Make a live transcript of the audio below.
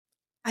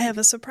I have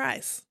a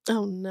surprise.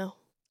 Oh, no.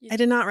 I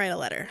did not write a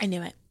letter. I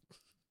knew it.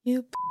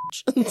 You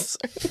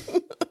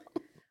Sorry.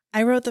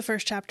 I wrote the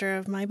first chapter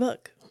of my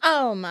book,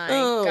 Oh my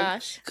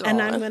gosh. God.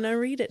 and I'm going to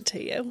read it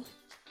to you.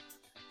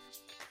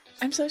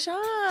 I'm so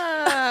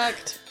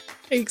shocked.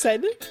 Are you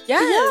excited?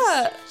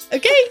 Yes. Yeah.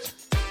 Okay.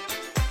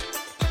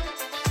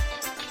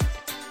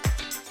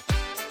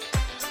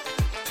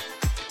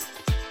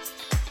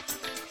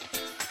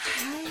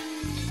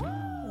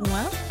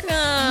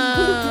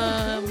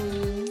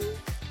 Welcome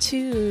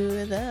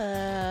to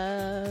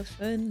the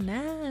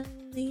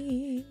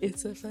finale.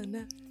 It's a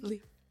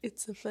finale.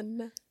 It's a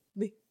finale.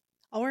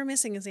 All we're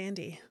missing is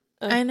Andy.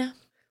 I know.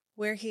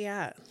 Where he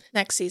at?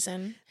 Next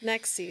season.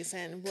 Next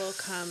season, we'll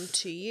come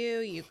to you.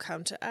 You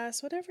come to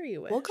us. Whatever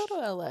you wish. We'll go to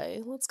LA.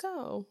 Let's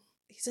go.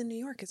 He's in New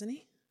York, isn't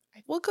he?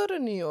 We'll go to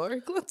New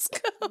York. Let's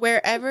go.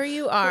 Wherever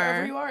you are.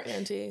 Wherever you are,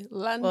 Auntie.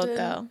 London,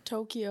 go.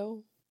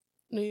 Tokyo,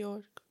 New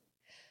York.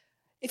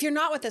 If you're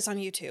not with us on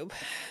YouTube,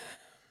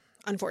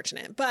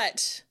 unfortunate,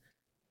 but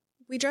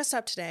we dressed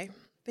up today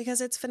because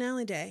it's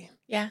finale day.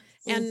 Yeah.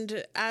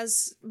 And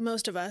as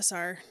most of us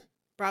are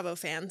Bravo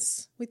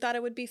fans, we thought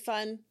it would be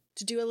fun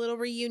to do a little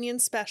reunion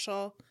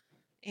special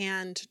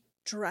and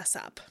dress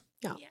up.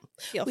 Yeah.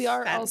 Feel We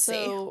are fancy.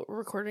 also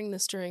recording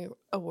this during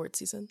award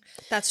season.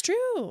 That's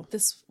true.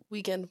 This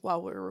weekend,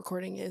 while we're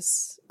recording,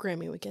 is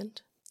Grammy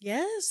weekend on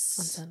Yes.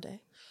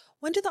 Sunday.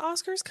 When do the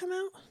Oscars come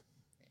out?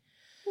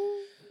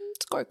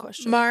 It's a great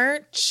question.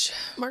 March.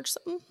 March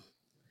something?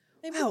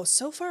 Maybe Wow,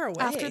 so far away.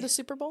 after the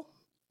Super Bowl?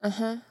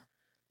 Uh-huh.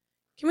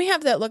 Can we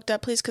have that looked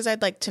up, please? Because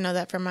I'd like to know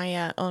that for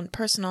my own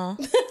personal.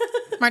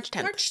 March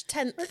 10th. March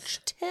 10th. March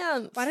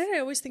 10th. Why did I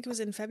always think it was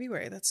in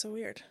February? That's so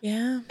weird.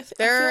 Yeah. I feel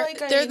They're like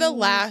they're the I-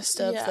 last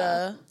of yeah.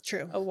 the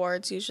True.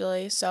 awards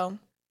usually, so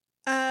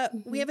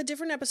We have a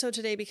different episode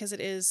today because it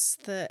is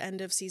the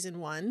end of season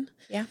 1.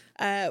 yeah.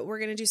 We're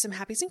going to do some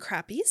happies and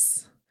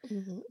crappies,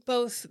 Mhm.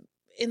 both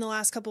in the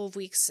last couple of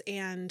weeks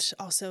and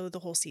also the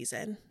whole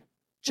season.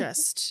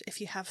 Just if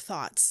you have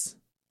thoughts,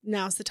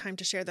 now's the time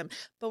to share them.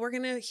 But we're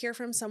going to hear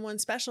from someone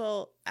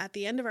special at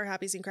the end of our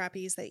happies and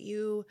crappies that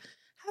you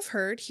have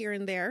heard here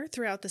and there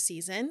throughout the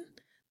season.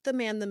 The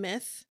man, the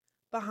myth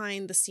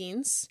behind the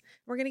scenes.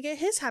 We're going to get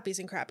his happies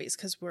and crappies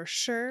because we're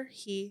sure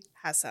he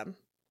has some.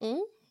 Mhm.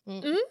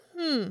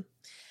 Mm-hmm.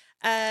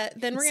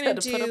 Then we're Just going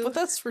had to put up do with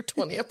us for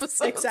 20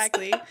 episodes.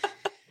 exactly.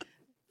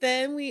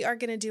 Then we are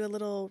going to do a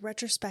little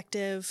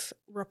retrospective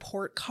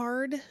report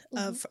card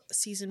of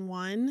season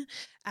 1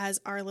 as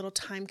our little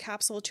time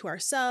capsule to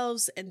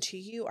ourselves and to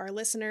you, our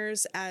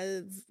listeners,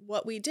 as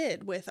what we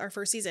did with our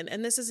first season.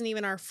 And this isn't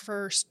even our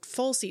first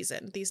full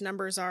season. These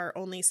numbers are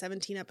only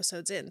 17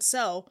 episodes in.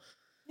 So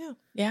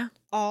Yeah.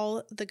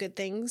 all the good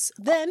things.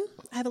 Then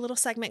I have a little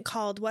segment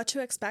called What to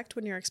Expect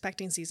When You're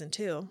Expecting Season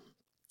 2,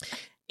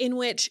 in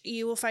which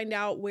you will find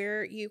out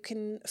where you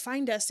can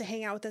find us to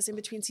hang out with us in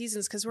between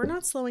seasons because we're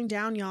not slowing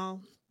down,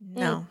 y'all.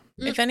 No.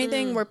 If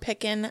anything, we're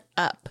picking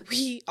up.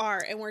 We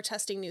are, and we're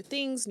testing new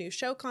things, new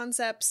show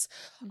concepts,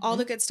 all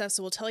the good stuff.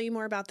 So we'll tell you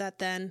more about that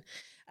then.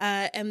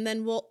 And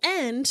then we'll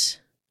end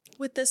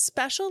with this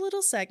special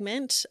little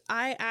segment.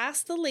 I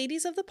asked the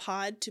ladies of the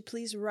pod to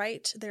please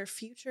write their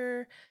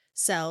future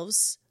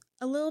selves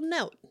a little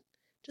note,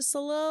 just a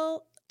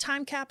little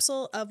time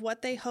capsule of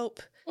what they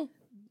hope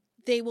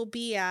they will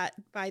be at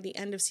by the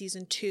end of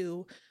season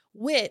 2,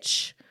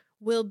 which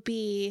will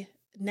be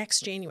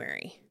next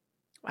January.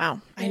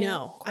 Wow. I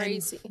know.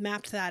 Crazy. I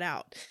mapped that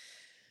out.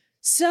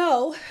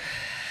 So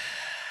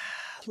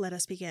let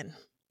us begin.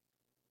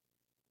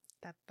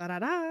 Da, da, da,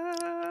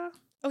 da.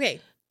 Okay.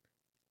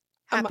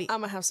 I'm Happy.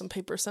 going to have some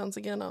paper sounds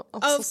again. I'm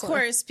Of so sorry.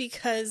 course,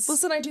 because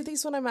Listen, I do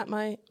these when I'm at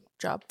my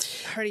job.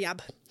 hurry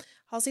up.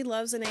 Halsey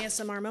loves an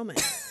ASMR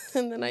moment.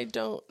 And then I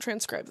don't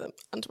transcribe them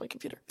onto my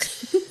computer.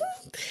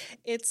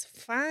 It's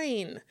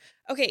fine.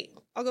 Okay,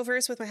 I'll go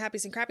first with my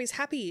happies and crappies.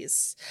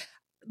 Happies.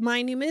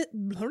 My new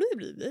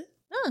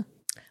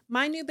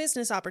my new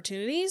business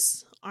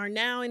opportunities are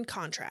now in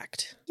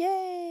contract.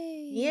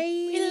 Yay.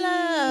 Yay! We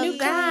love New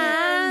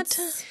that.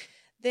 clients.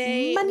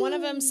 One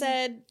of them Money.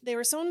 said they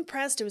were so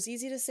impressed it was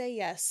easy to say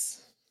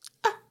yes.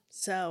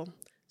 So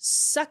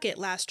suck it,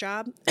 last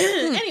job.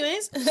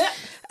 Anyways,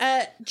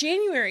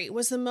 January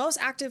was the most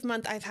active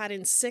month I've had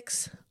in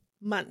 6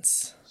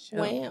 months.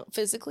 Wow.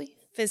 Physically?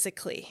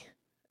 Physically,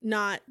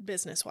 not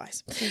business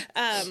wise.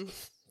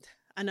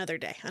 Another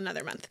day,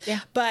 another month.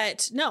 Yeah.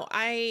 But no,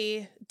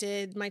 I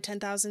did my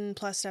 10,000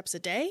 plus steps a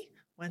day,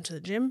 went to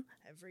the gym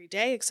every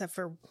day except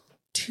for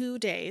 2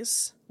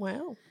 days,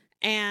 Wow.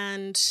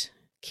 and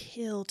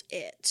killed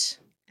it.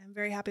 I'm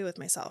very happy with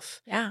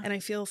myself. Yeah. And I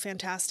feel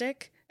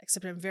fantastic,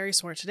 except I'm very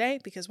sore today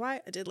because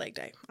why? I did leg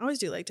day. I always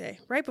do leg day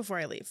right before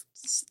I leave.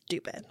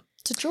 Stupid.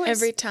 It's a choice.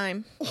 Every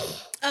time.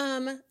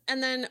 And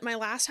then my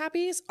last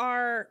happies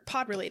are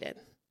pod related.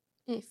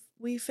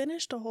 We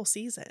finished a whole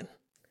season.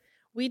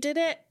 We did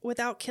it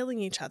without killing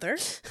each other.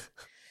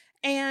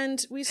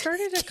 And we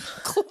started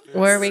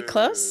Were we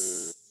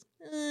close?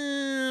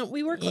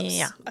 we were close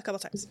Yeah. a couple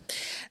times.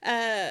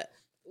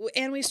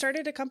 And we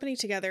started a company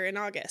together in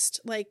August.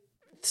 Like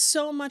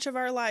so much of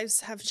our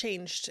lives have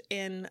changed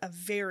in a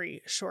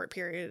very short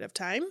period of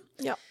time.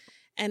 Yep.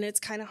 And it's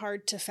kind of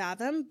hard to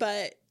fathom,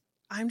 but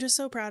I'm just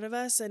so proud of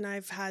us, and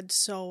I've had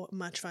so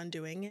much fun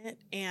doing it.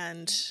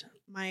 And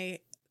my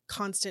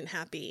constant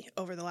happy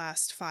over the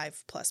last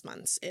 5+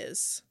 months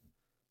is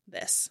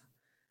this.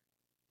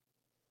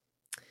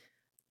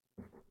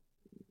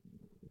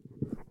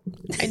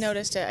 I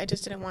noticed it. I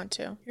just didn't want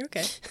to. You're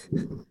okay.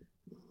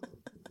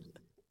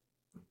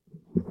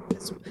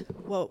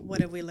 Well,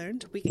 what have we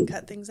learned? We can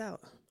cut things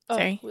out. Oh,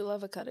 Sorry. we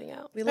love a cutting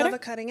out. We love a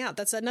cutting out.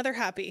 That's another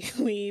happy.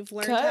 We've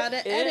learned how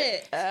to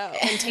edit out.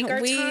 and take our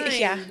time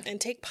yeah. and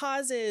take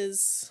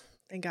pauses.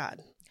 Thank God.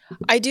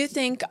 I do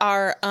think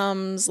our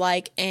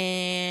like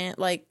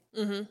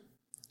Mm-hmm.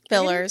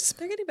 fillers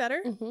They're getting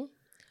better. Mm-hmm.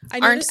 I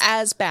aren't noticed,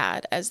 as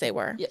bad as they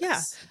were. Yes.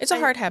 Yeah. It's a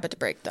hard habit to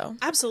break, though.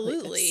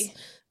 absolutely. Yes.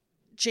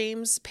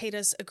 James paid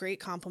us a great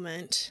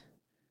compliment,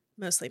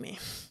 mostly me.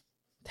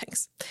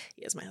 Thanks.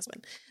 He is my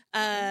husband.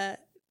 That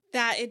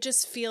it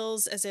just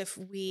feels as if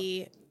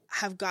we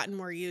have gotten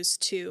more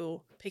used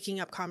to picking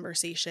up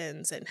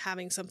conversations and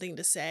having something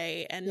to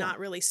say and not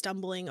really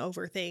stumbling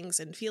over things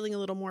and feeling a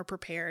little more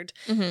prepared.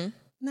 Mm-hmm.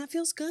 And that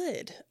feels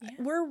good. Yeah.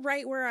 We're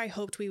right where I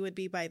hoped we would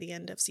be by the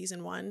end of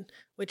season 1,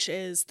 which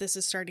is this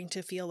is starting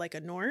to feel like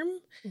a norm.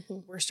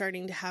 Mm-hmm. We're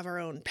starting to have our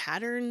own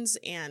patterns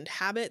and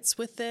habits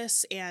with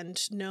this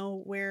and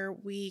know where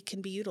we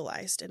can be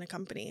utilized in a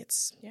company.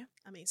 It's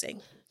amazing.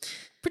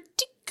 Pretty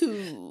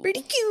cool.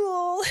 Pretty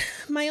cool.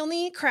 My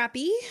only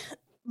crappy,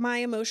 my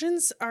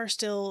emotions are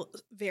still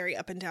very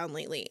up and down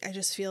lately. I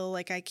just feel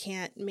like I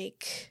can't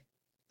make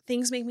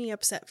things make me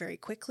upset very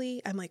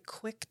quickly. I'm like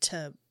quick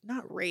to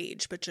not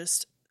rage, but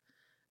just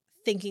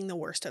thinking the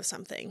worst of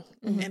something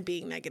and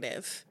being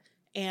negative.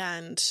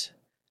 And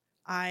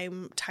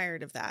I'm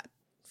tired of that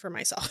for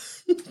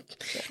myself.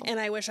 And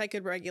I wish I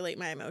could regulate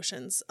my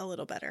emotions a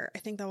little better. I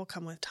think that will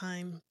come with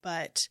time,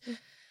 but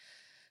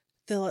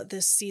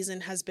this season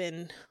has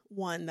been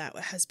one that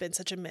has been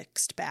such a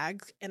mixed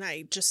bag, and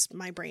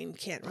my brain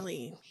can't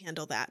really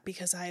handle that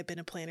because I have been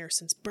a planner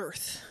since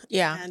birth.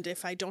 Yeah. And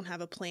if I don't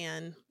have a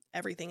plan,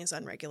 everything is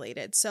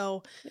unregulated.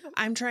 So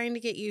I'm trying to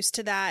get used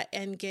to that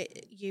and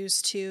get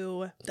used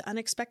to the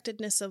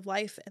unexpectedness of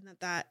life, and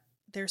that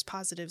there's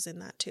positives in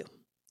that too.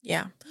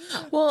 Yeah.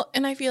 Well,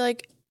 and I feel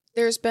like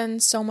there's been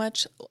so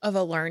much of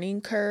a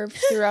learning curve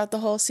throughout the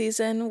whole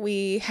season.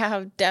 We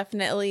have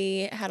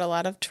definitely had a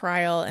lot of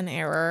trial and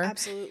error.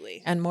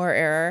 Absolutely. And more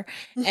error.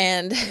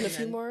 And A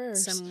few more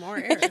errors. Some more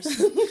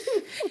errors.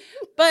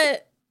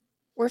 but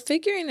we're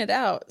figuring it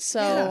out.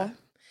 So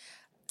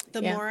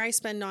The more I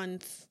spend on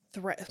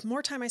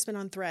more time I spend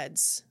on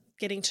Threads,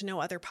 getting to know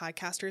other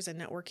podcasters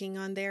and networking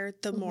on there,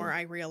 the more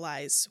I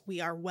realize we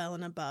are well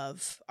and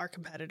above our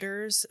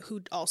competitors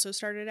who also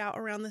started out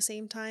around the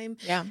same time.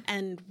 Yeah.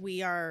 And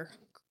we are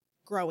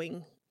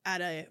growing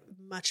at a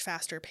much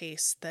faster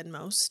pace than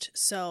most.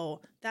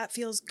 So that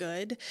feels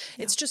good.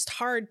 Yeah. It's just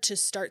hard to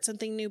start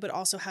something new, but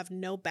also have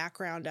no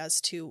background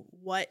as to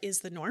what is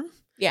the norm.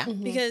 Yeah.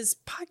 Because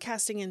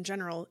podcasting in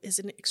general is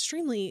an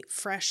extremely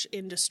fresh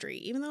industry.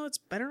 Even though it's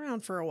been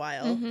around for a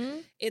while,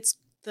 it's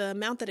the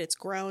amount that it's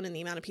grown and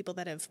the amount of people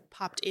that have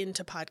popped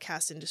into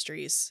podcast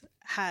industries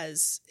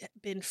has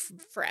been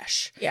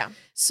fresh. Yeah.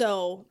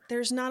 So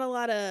there's not a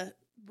lot of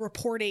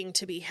reporting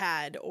to be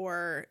had,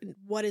 or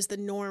what is the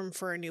norm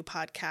for a new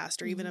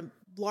podcast or even a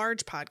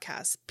large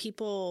podcast.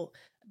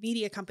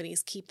 Media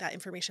companies keep that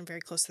information very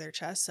close to their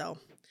chest. So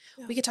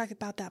we could talk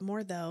about that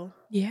more though.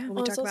 Yeah. When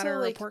we talk about our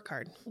report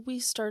card. We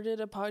started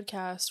a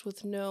podcast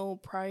with no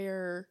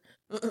prior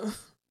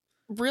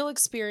real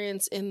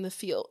experience in the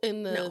field,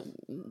 in the,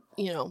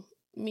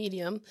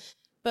 medium,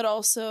 but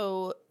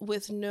also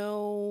with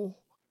no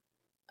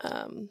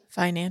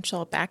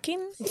financial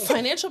backing,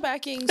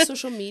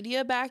 social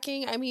media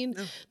backing. I mean,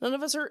 none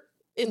of us are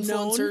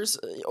influencers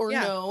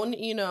known,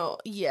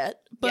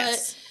 yet,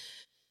 but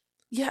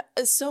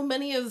so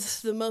many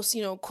of the most,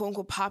 quote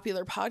unquote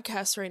popular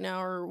podcasts right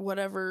now, or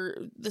whatever,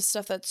 the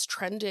stuff that's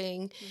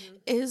trending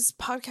is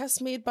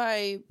podcasts made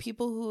by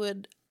people who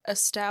had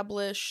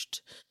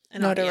established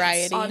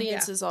notoriety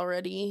audiences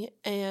already,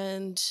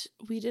 and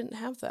we didn't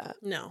have that.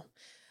 No.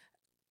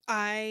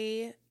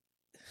 I've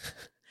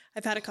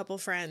had a couple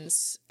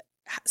friends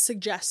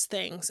suggest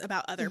things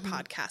about other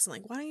podcasts. I'm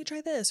like, why don't you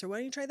try this or why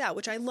don't you try that,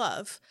 which I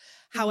love.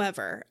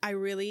 However,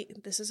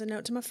 this is a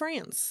note to my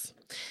friends.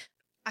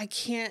 I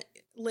can't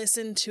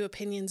listen to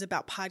opinions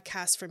about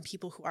podcasts from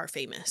people who are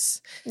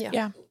famous.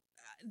 Yeah.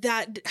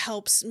 That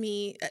helps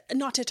me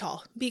not at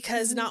all,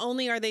 because not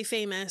only are they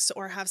famous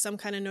or have some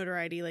kind of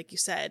notoriety, like you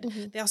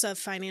said, they also have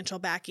financial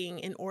backing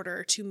in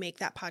order to make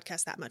that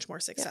podcast that much more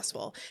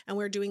successful. And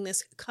we're doing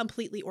this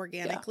completely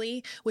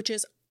organically, which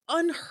is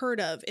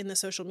unheard of in the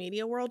social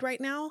media world right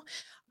now.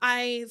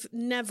 I've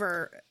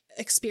never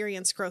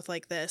experienced growth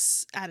like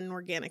this at an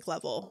organic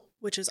level,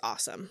 which is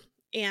awesome.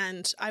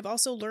 And I've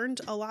also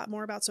learned a lot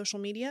more about social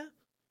media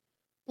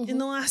in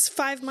the last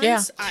 5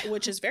 months,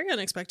 which is very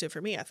unexpected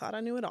for me. I thought I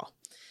knew it all.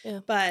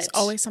 Yeah. But it's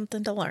always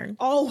something to learn.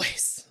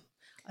 Always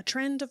a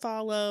trend to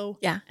follow,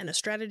 and a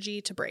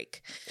strategy to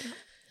break.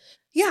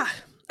 Yeah.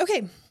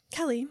 Okay,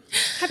 Kelly,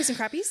 happies and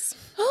crappies.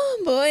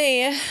 Oh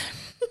boy.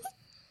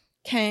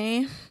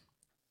 Okay.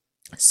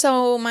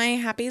 So my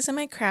happies and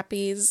my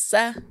crappies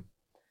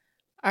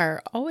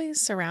are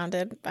always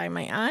surrounded by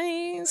my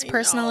eyes.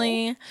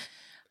 Personally,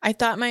 I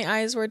thought my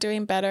eyes were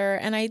doing better,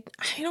 and I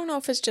don't know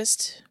if it's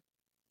just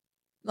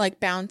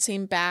like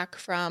bouncing back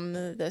from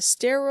the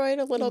steroid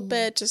a little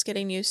bit, just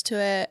getting used to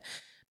it.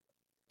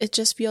 It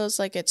just feels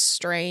like it's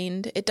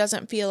strained. It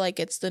doesn't feel like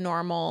it's the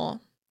normal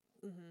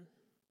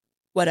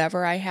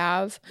whatever I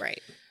have.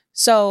 Right.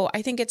 So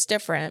I think it's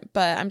different,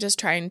 but I'm just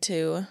trying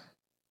to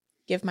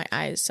give my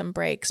eyes some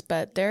breaks,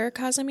 but they're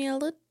causing me a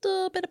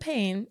little bit of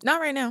pain.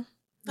 Not right now.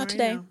 Not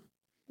today.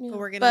 But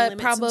we're going to limit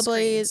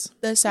probably some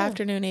this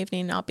afternoon,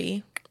 evening, I'll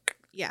be.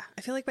 Yeah.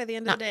 I feel like by the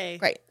end of the day,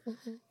 right.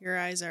 Your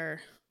eyes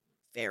are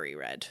very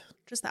red.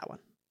 Just that one.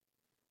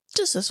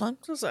 Just this one.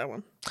 Just that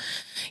one.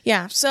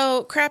 Yeah.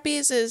 So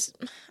crappies is,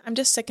 I'm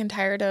just sick and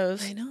tired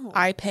of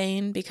eye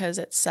pain because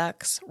it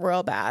sucks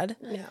real bad.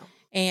 Yeah.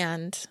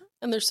 And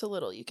there's so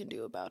little you can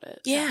do about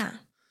it. Yeah.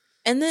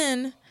 And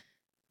then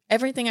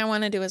everything I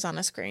want to do is on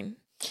a screen.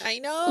 I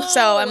know.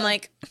 So I'm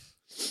like,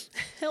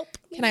 help.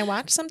 Can I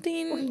watch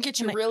something? We're gonna get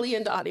you really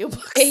into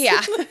audiobooks.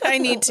 Yeah, I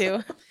need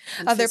to.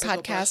 Other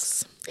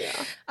podcasts.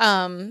 Books.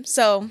 Yeah.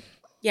 So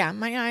yeah,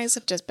 my eyes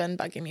have just been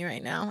bugging me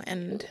right now,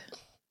 and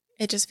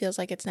it just feels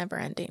like it's never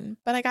ending.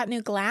 But I got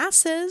new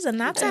glasses, and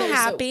that's a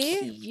happy. So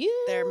cute.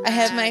 They're I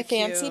have my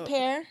fancy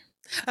pair.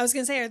 I was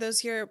gonna say, are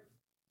those your?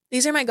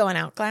 These are my going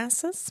out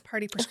glasses.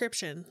 Party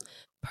prescription.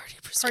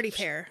 Party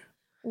pair.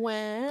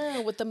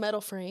 Wow, with the metal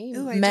frame.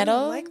 Ooh, I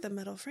metal, like the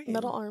metal frame.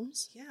 Metal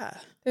arms. Yeah.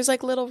 There's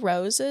like little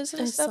roses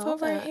and stuff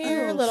over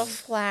here, little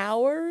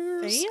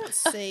flowers.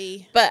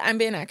 Fancy. But I'm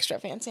being extra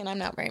fancy, and I'm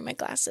not wearing my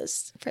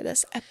glasses for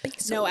this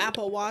episode. No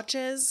Apple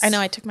Watches. I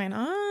know, I took mine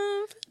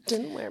off.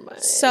 Didn't wear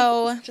mine.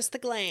 So just the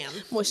glam.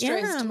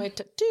 Moisturized my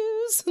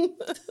tattoos.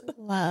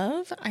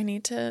 Love. I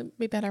need to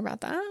be better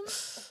about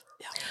that.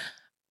 Yeah.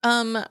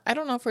 I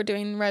don't know if we're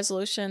doing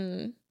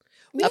resolution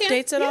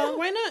updates at all.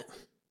 Why not?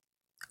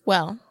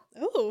 Well.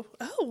 Oh.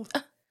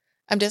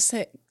 I'm just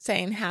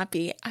saying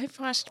happy. I've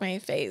washed my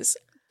face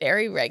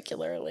very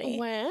regularly.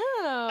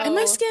 Wow. And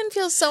my skin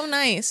feels so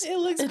nice. It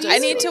looks beautiful. I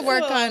need to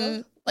work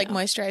on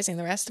moisturizing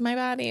the rest of my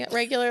body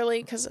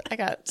regularly because I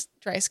got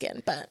dry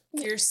skin. But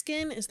your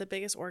skin is the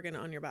biggest organ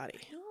on your body.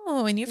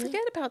 Oh, and you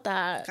forget about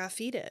that. Gotta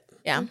feed it.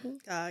 Yeah.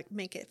 Gotta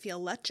make it feel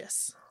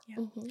luscious.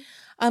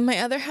 Yeah. My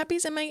other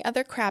happies and my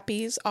other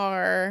crappies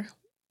are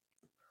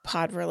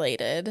pod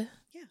related.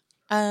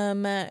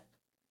 Yeah.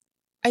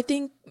 I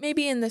think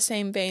maybe in the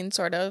same vein,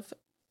 sort of,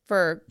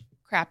 for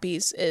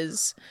crappies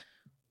is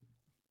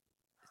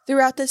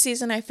throughout the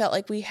season, I felt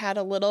like we had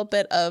a little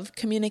bit of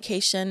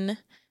communication.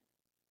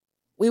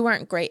 We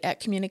weren't great at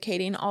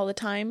communicating all the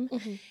time,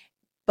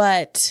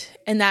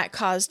 and that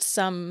caused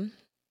some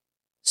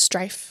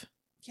strife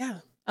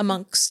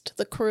amongst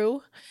the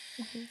crew.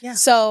 Yeah.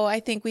 So I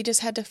think we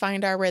just had to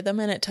find our rhythm,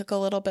 and it took a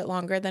little bit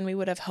longer than we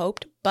would have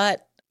hoped,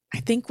 but I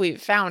think we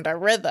found our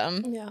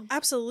rhythm. Yeah,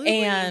 absolutely.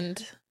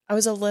 And I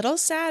was a little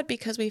sad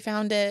because we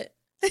found it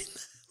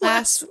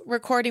last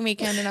recording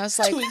weekend, and I was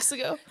like 2 weeks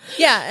ago.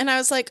 Yeah, and I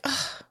was like,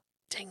 oh,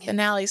 dang it.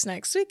 Finale's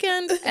next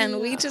weekend,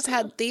 and we just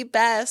had the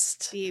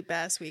best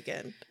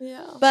weekend.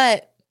 Yeah.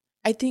 But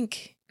I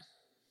think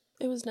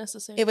it was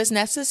necessary. It was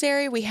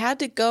necessary. We had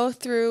to go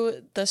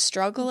through the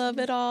struggle of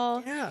it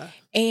all. Yeah.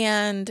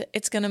 And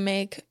it's going to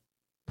make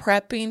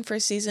prepping for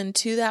season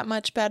 2 that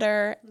much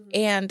better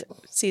and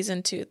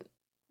season 2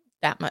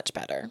 that much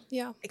better.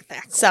 Yeah.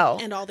 Exactly. So,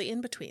 and all the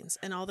in-betweens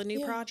and all the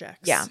new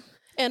projects. Yeah.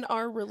 And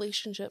our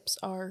relationships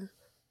are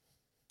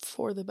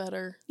for the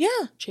better.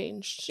 Yeah.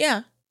 Changed.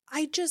 Yeah.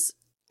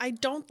 I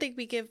don't think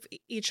we give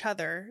each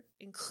other,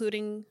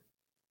 including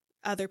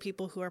other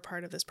people who are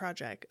part of this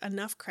project,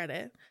 enough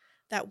credit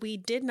that we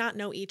did not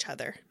know each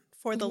other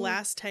for the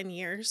last 10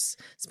 years,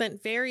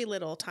 spent very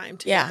little time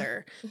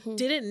together,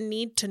 didn't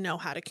need to know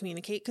how to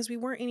communicate because we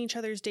weren't in each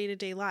other's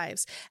day-to-day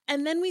lives.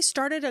 And then we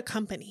started a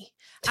company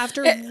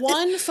after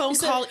one phone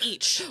call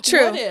each.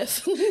 True. What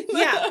if?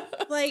 Yeah,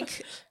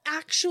 like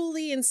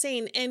actually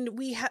insane. And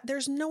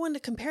there's no one to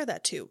compare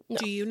that to. No.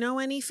 Do you know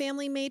any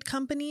family-made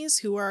companies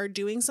who are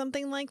doing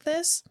something like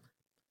this?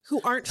 Who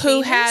aren't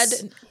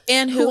famous?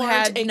 Who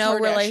had no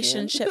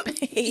relationship.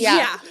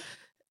 Yeah.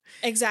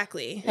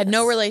 Exactly. Had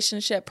no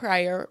relationship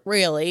prior,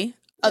 really,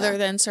 other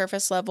than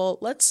surface level.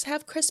 Let's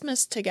have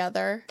Christmas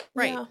together.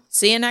 Right. Yeah.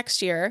 See you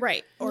next year.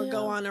 Right. Or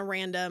go on a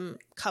random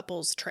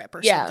couples trip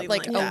or something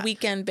like that. a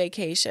weekend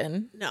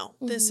vacation. No,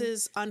 this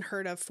is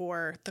unheard of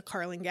for the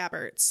Carling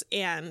Gabberts.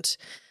 And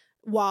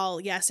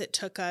while, yes, it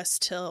took us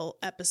till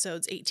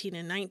episodes 18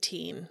 and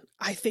 19,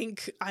 I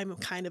think I'm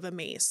kind of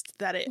amazed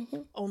that it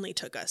only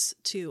took us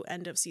to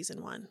end of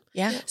season 1.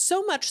 Yeah.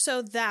 So much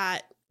so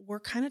that we're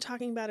kind of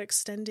talking about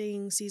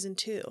extending season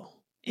 2.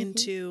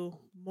 into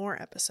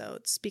more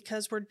episodes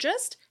because we're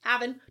just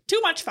having too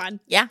much fun.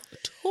 Yeah.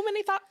 Too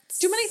many thoughts.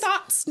 Too many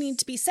thoughts need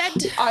to be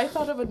said. I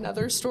thought of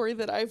another story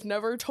that I've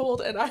never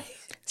told, and I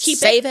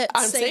Save it.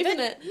 I'm saving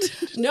it.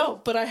 No,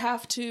 but I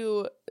have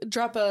to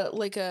drop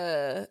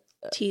a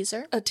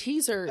Teaser. a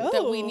teaser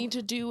that we need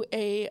to do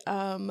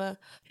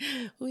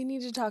we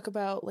need to talk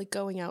about like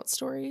going out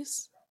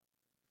stories.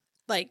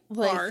 Like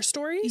bar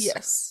stories?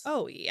 Yes.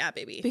 Oh, yeah,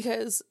 baby.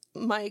 Because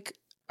Mike,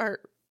 our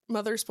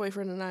mother's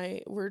boyfriend, and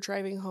I were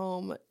driving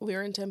home. We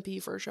were in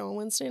Tempe for a show on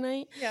Wednesday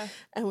night. Yeah.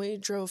 And we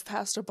drove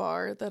past a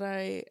bar that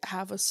I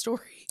have a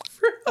story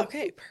for.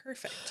 Okay,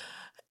 perfect.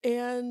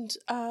 And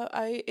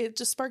it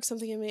just sparked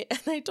something in me.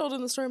 And I told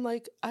him the story. I'm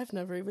like, I've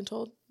never even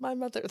told my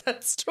mother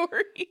that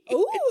story.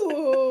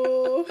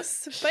 Ooh,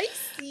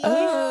 spicy.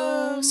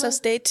 So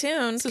stay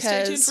tuned. So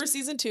stay tuned for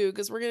season 2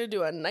 because we're going to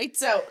do a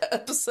Nights Out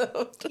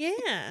episode.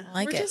 Yeah. I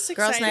like we're it. just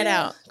Girls' excited night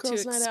out.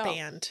 Girls' to night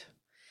out.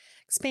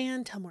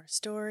 expand, tell more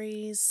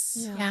stories,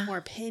 Yeah. more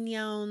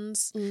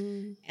opinions,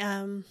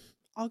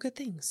 all good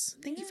things.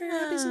 Thank you for your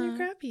Yeah. happies and your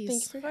crappies.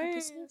 Thank you for your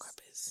happies and your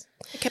crappies.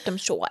 I kept them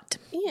short.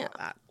 Yeah.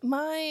 that.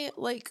 My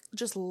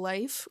just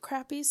life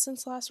crappies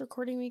since last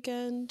recording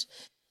weekend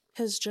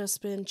has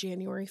just been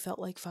January felt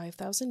like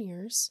 5,000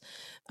 years.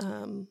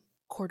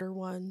 Quarter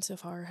 1 so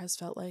far has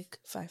felt like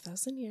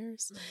 5,000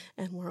 years,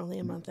 and we're only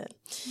a month in.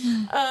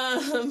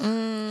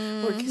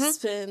 Work has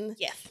been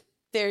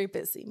very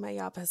busy. My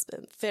job has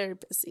been very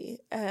busy,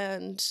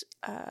 and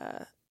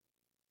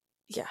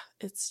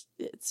it's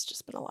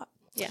just been a lot.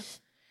 Yeah.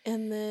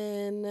 And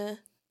then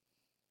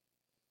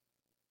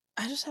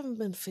I just haven't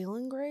been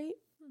feeling great,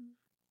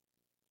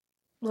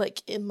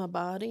 like in my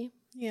body.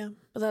 Yeah.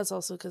 But that's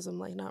also because I'm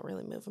like not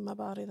really moving my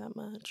body that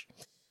much.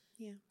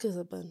 Yeah. Because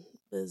I've been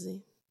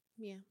busy.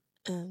 Yeah.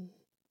 And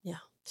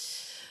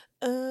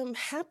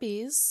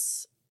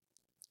happies,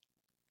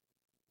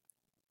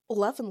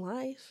 love and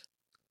life.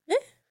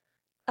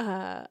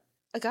 I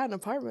got an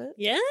apartment.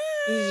 Yeah.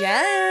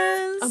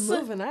 Yes. I'm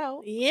moving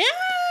out. Yeah.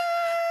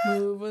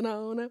 Moving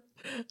on up.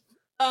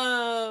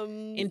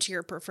 Into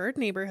your preferred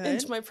neighborhood.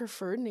 Into my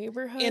preferred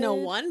neighborhood. in a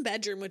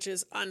 1-bedroom, which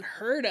is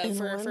unheard of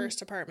for a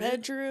first apartment.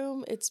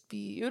 Bedroom. It's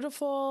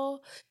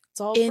beautiful.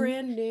 It's all In-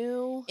 brand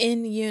new.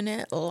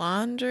 In-unit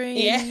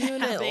laundry. Yeah,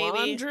 Unit baby.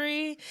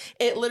 laundry.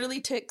 It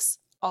literally ticks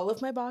all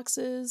of my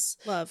boxes.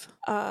 Love.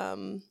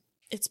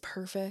 It's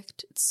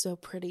perfect. It's so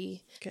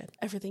pretty. Good.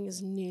 Everything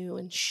is new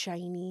and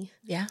shiny.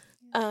 Yeah.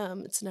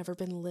 It's never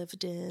been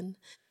lived in.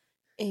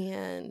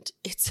 And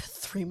it's a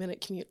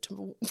 3-minute commute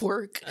to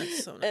work.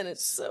 That's so nice. And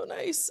it's so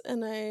nice.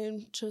 And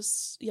I'm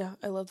just,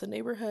 I love the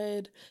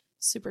neighborhood.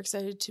 Super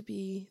excited to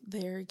be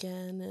there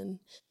again and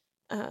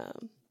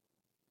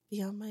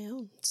be on my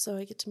own. So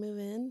I get to move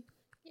in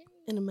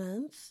a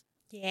month.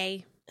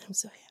 Yay. I'm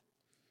so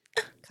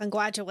happy.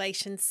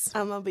 Congratulations.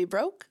 I'm going to be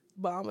broke,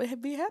 but I'm going to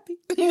be happy.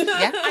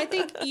 Yeah. I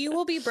think you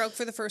will be broke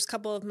for the first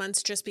couple of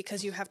months just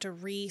because you have to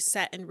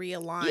reset and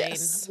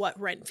realign what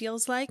rent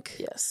feels like.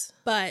 Yes.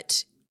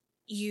 But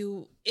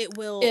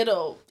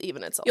it'll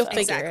even itself You'll out.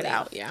 figure it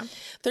out. Yeah.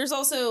 There's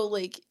also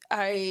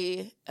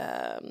my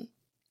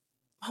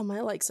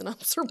likes and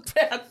ups are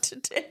bad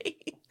today.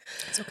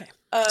 It's okay.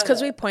 It's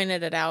because we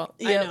pointed it out.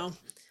 Yep. I know.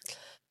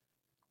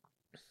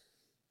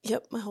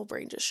 Yep, my whole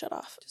brain just shut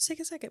off. Just take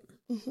a second.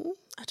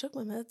 I took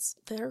my meds.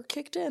 They're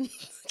kicked in.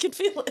 I can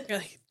feel it. You're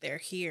like, they're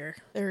here.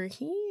 They're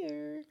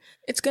here.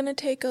 It's going to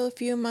take a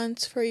few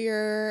months for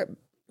your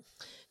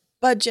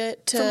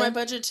budget to... For my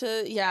budget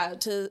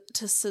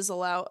to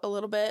sizzle out a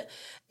little bit.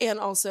 And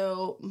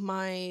also,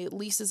 my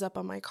lease is up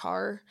on my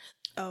car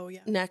Oh, yeah.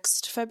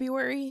 next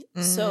February.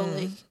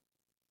 So,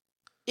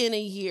 in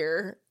a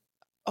year,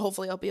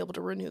 hopefully I'll be able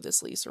to renew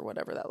this lease or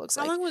whatever that looks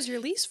How like. long was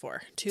your lease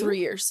for? 2? 3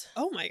 years.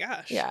 Oh, my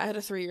gosh. Yeah, I had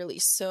a 3-year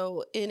lease.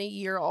 So, in a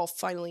year, I'll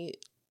finally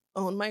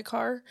own my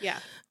car. Yeah.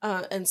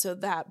 And so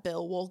that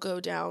bill will go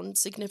down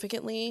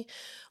significantly.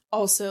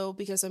 Also,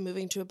 because I'm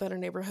moving to a better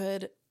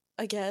neighborhood,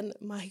 again,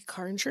 my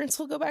car insurance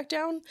will go back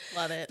down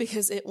Love it.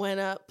 because it went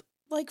up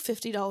like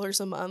 $50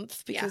 a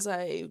month because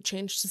I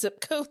changed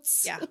zip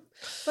codes. Yeah.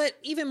 But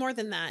even more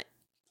than that,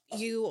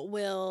 you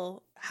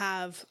will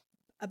have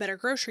a better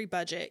grocery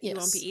budget. You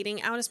won't be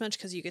eating out as much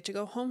because you get to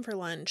go home for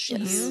lunch.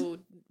 Yes. You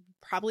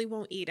probably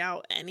won't eat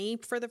out any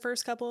for the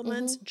first couple of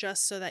months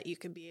just so that you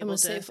can be I'm able going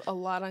to to save a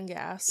lot on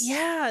gas.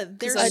 Yeah,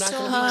 there's I'm a not so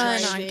gonna be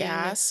ton much. on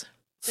gas.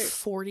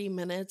 40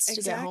 minutes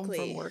to get home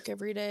from work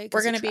every day.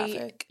 We're going going to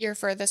to be your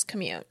furthest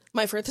commute.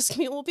 My furthest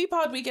commute will be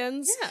pod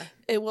weekends. Yeah.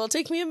 It will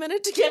take me a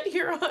minute to get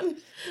here on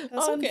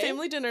okay.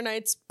 family dinner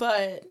nights,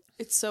 but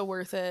it's so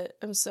worth it.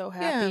 I'm so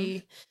happy.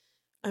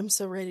 Yeah. I'm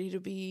so ready to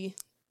be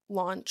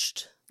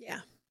launched. Yeah.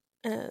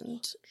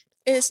 And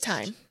it is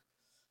time.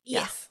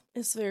 Yeah.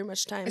 It's very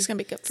much time. It's going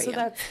to be good for you.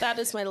 So that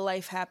is my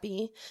life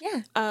happy.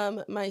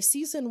 Yeah. My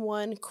season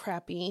 1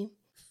 crappy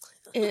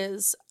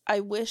is I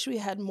wish we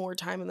had more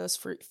time in those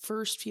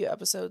first few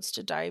episodes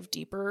to dive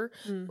deeper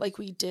like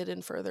we did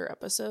in further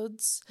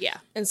episodes. Yeah.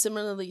 And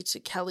similarly to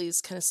Kelly's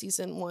kind of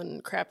season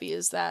 1 crappy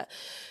is that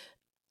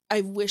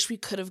I wish we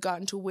could have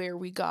gotten to where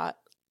we got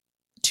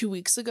 2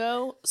 weeks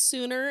ago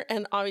sooner.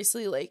 And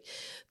obviously, like,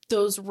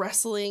 those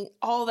wrestling,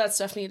 all that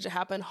stuff needed to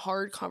happen.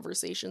 Hard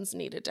conversations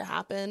needed to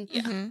happen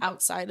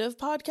outside of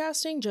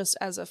podcasting, just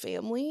as a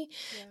family.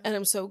 Yeah. And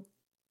I'm so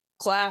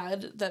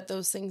glad that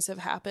those things have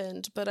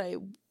happened. But I,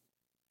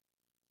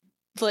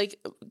 like,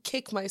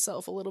 kick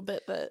myself a little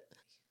bit that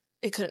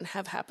it couldn't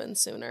have happened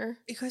sooner.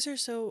 You guys are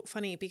so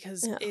funny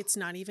because it's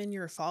not even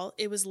your fault.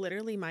 It was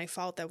literally my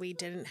fault that we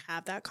didn't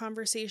have that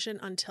conversation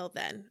until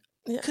then.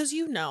 Because,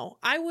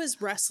 I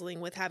was wrestling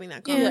with having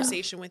that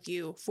conversation with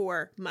you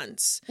for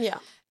months. Yeah.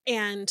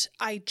 And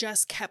I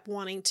just kept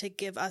wanting to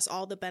give us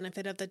all the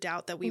benefit of the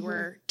doubt that we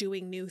were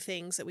doing new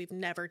things that we've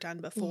never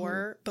done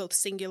before, both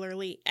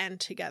singularly and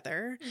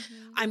together.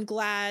 I'm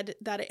glad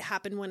that it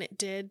happened when it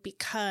did,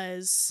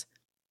 because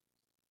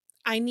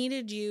I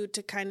needed you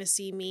to kind of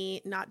see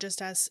me not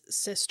just as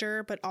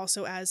sister, but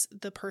also as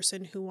the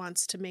person who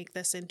wants to make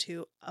this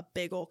into a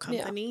big old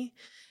company.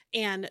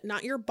 And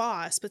not your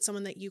boss, but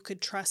someone that you could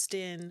trust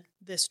in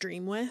this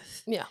dream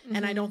with. Yeah.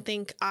 And I don't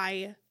think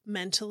I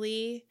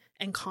mentally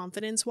and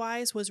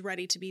confidence-wise was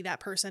ready to be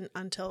that person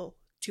until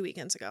 2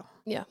 weekends ago.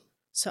 Yeah.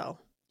 So,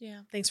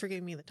 thanks for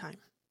giving me the time.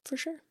 For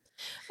sure.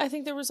 I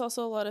think there was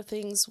also a lot of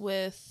things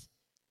with,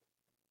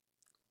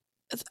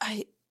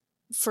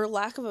 for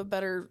lack of a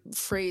better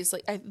phrase,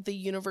 like the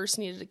universe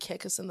needed to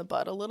kick us in the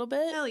butt a little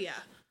bit. Hell yeah.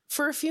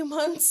 For a few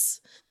months.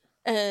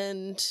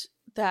 And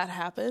that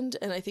happened.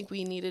 And I think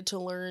we needed to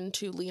learn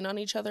to lean on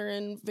each other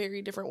in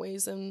very different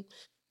ways than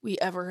we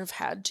ever have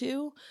had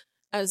to,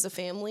 as a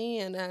family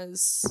and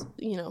as,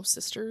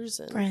 sisters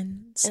and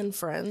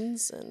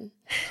friends and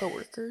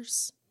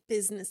coworkers,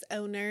 business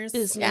owners,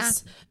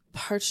 business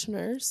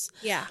partners.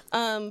 Yeah.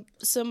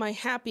 So my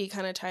happy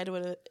kind of tied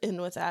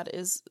in with that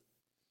is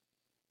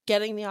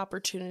getting the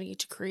opportunity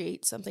to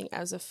create something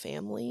as a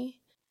family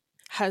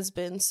has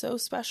been so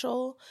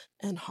special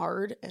and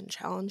hard and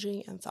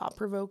challenging and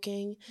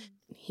thought-provoking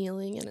and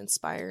healing and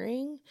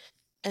inspiring.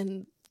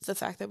 And the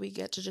fact that we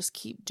get to just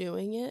keep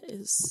doing it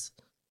is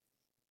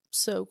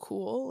so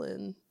cool.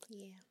 And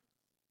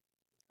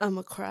I'm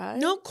a cry.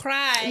 No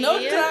cry. No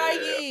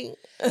crying.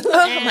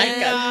 Oh my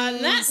God.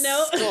 On that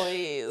note,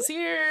 Scully is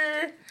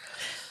here.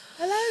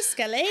 Hello,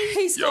 Scully.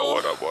 Hey, Scully. Yo,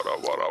 what up?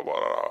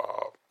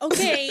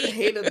 Okay. I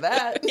hated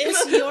that.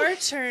 It's your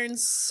turn,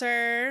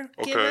 sir.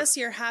 Okay. Give us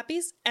your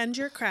happies and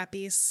your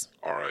crappies.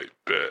 All right,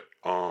 bet.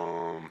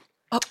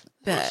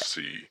 Let's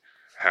see.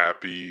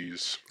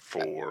 Happies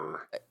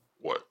for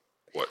what?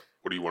 What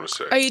do you want to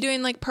say? Are you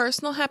doing like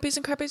personal happies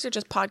and crappies or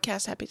just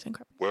podcast happies and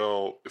crappies?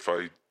 Well, if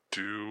I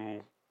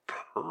do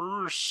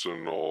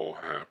personal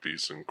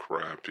happies and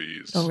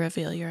crappies, they'll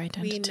reveal your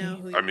identity. We know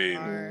who you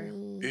are.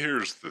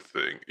 Here's the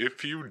thing.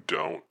 If you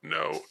don't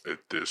know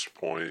at this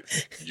point,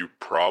 you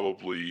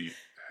probably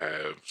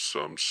have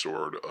some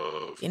sort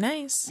of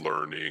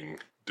learning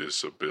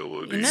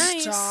disability.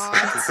 Nice.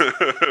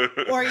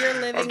 Or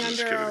you're living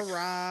under a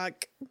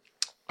rock.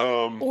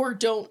 Or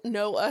don't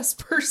know us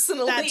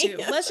personally. That too.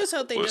 Let's just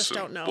hope they just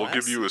don't know us. We'll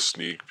give you a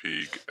sneak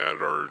peek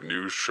at our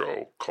new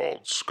show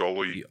called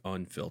Scully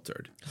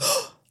Unfiltered.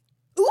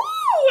 Ooh,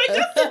 I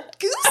got the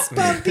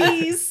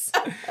goosebumpies.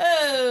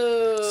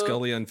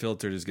 Scully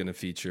Unfiltered is going to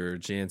feature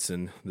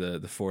Jansen,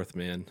 the fourth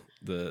man,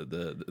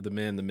 the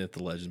man, the myth,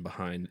 the legend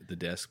behind the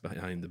desk,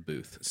 behind the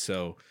booth.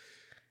 So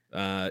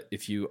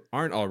if you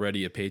aren't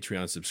already a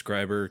Patreon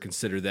subscriber,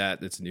 consider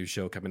that. It's a new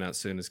show coming out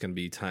soon. It's going to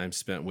be time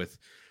spent with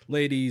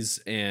ladies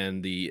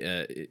and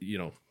the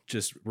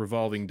just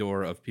revolving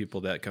door of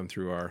people that come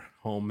through our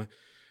home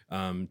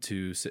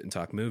to sit and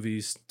talk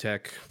movies,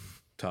 tech,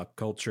 talk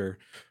culture,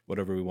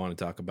 whatever we want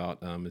to talk about.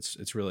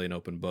 It's really an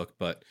open book,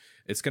 but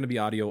it's going to be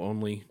audio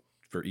only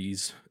for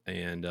ease,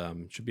 and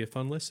should be a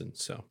fun listen.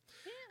 So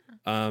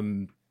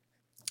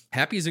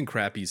happies and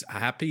crappies.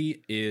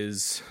 Happy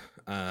is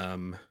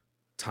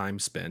time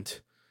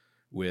spent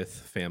with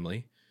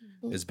family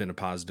has been a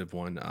positive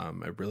one.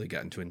 I've really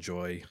gotten to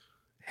enjoy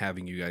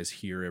having you guys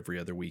here every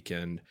other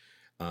weekend,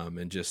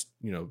 and just,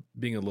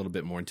 being a little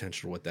bit more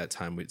intentional with that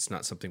time. It's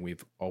not something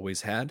we've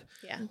always had.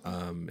 Yeah.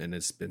 And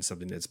it's been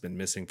something that's been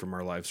missing from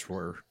our lives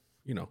for,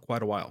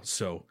 quite a while.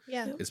 So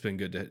it's been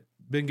good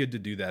to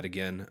do that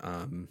again.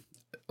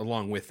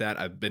 Along with that,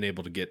 I've been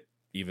able to get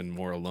even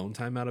more alone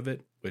time out of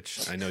it,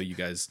 which I know you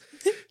guys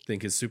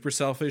think is super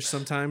selfish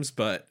sometimes,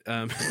 but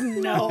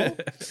no.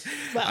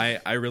 Well,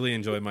 I really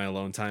enjoy my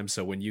alone time.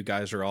 So when you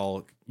guys are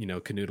all,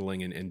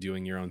 canoodling and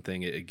doing your own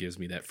thing, it gives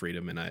me that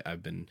freedom, and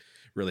I've been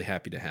really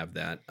happy to have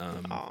that.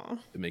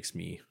 It makes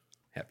me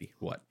happy.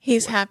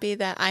 He's happy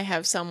that I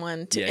have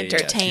someone to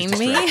entertain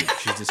me.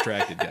 She's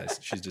distracted, guys.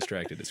 She's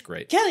distracted. It's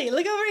great. Kelly,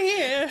 look over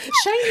here.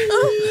 Shiny.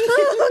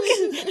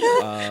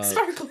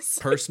 Sparkles.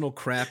 Personal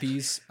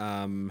crappies.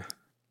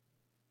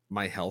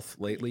 My health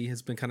lately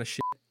has been kind of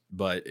shit,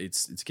 but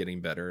it's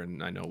getting better,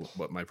 and I know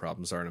what my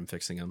problems are, and I'm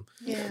fixing them.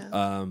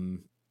 Yeah.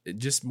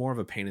 Just more of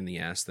a pain in the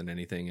ass than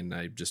anything, and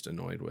I'm just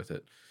annoyed with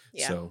it.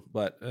 Yeah. So,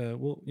 but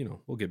we'll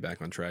get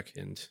back on track,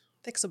 and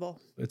fixable.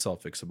 It's all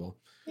fixable.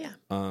 Yeah.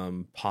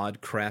 Pod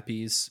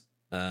crappies.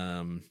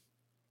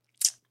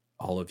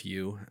 All of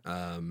you.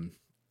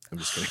 I'm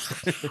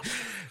just kidding.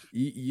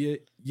 you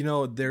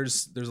know,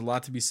 there's a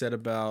lot to be said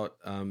about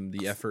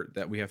the effort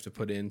that we have to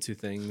put into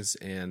things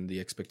and the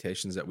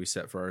expectations that we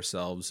set for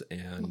ourselves,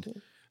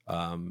 and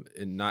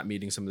not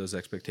meeting some of those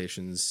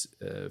expectations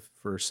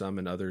for some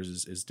and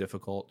others is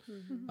difficult.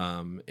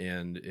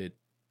 And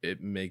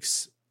it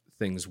makes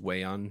things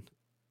weigh on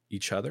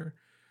each other.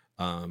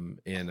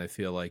 And I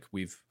feel like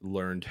we've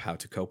learned how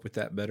to cope with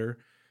that better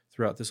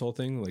throughout this whole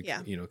thing. Like,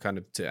 you know,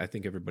 I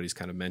think everybody's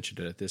kind of mentioned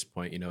it at this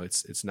point. You know,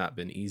 it's not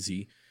been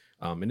easy.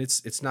 And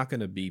it's not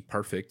going to be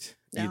perfect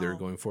either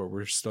going forward.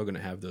 We're still going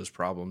to have those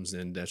problems,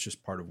 and that's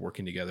just part of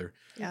working together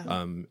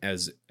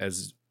as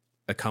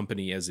a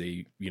company, as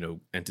a, you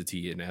know,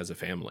 entity, and as a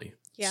family.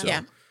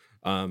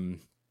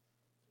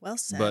 Well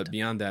said. But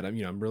beyond that,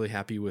 I'm really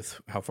happy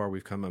with how far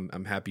we've come.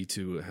 I'm happy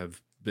to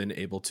have been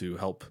able to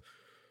help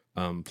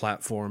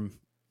platform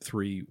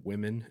 3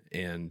 women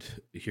and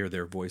hear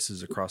their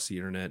voices across the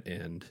internet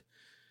and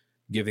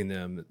giving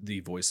them the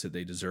voice that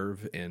they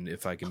deserve. And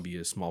if I can be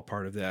a small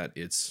part of that,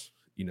 it's,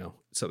 you know,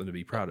 something to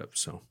be proud of.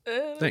 So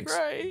thanks. I'm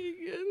crying,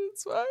 and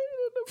it's fine.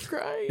 I'm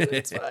crying, and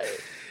it's fine.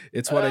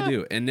 It's what I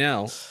do. And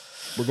now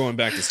we're going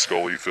back to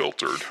Scully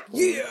Filtered.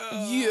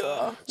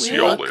 Yeah. See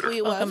y'all later.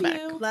 We love Welcome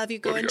you. Love you.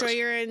 Go enjoy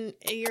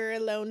your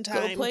alone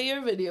time. Go play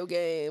your video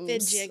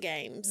games. Video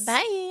games.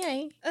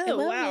 Bye.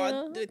 Oh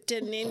wow! I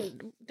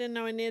didn't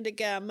know I needed to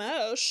get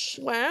mush.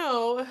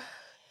 Wow.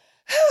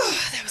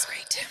 That was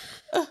great.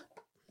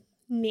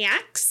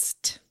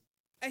 Next.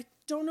 I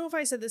don't know if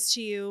I said this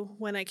to you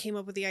when I came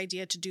up with the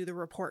idea to do the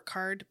report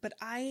card, but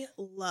I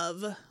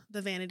love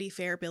the Vanity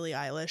Fair Billie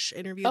Eilish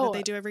interview that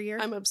they do every year.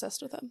 I'm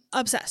obsessed with them.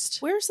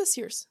 Obsessed. Where's this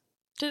year's?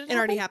 Did It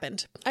already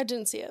happened. I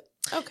didn't see it.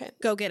 Okay.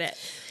 Go get it.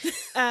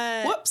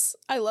 Whoops.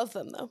 I love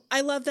them, though.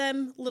 I love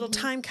them. Little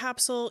time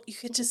capsule. You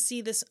get to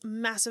see this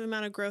massive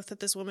amount of growth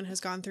that this woman has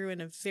gone through in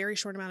a very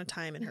short amount of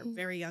time in her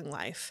very young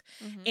life.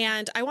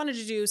 And I wanted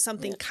to do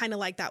something kind of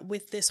like that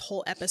with this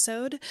whole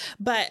episode,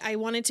 but I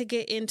wanted to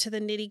get into the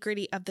nitty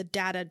gritty of the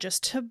data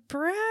just to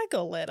brag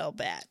a little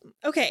bit.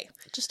 Okay.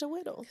 Just a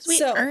whittle.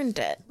 We earned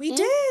it. We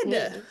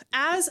did.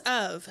 As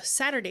of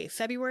Saturday,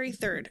 February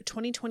 3rd,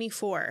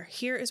 2024,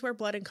 here is where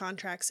Blood and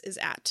Contracts is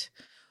at.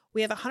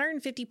 We have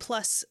 150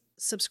 plus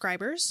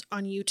subscribers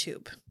on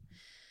YouTube.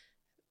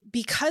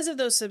 Because of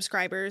those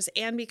subscribers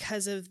and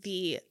because of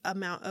the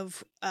amount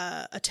of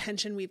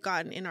attention we've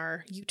gotten in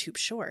our YouTube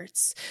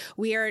shorts,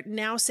 we are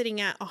now sitting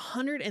at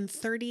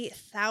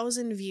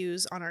 130,000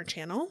 views on our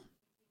channel,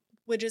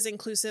 which is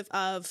inclusive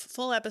of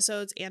full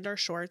episodes and our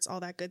shorts, all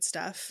that good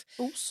stuff.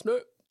 Oh,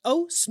 snap.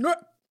 Oh, snap.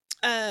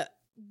 There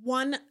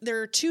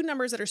are 2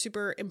 numbers that are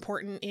super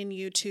important in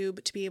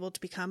YouTube to be able to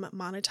become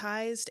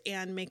monetized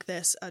and make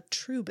this a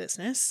true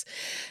business.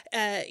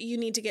 You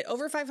need to get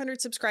over 500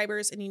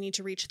 subscribers, and you need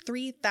to reach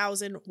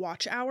 3,000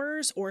 watch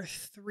hours or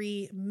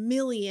 3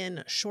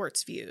 million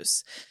shorts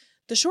views.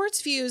 The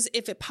shorts views,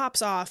 if it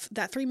pops off,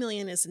 that 3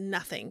 million is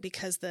nothing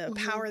because the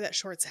power that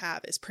shorts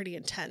have is pretty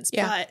intense.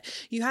 Yeah.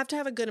 But you have to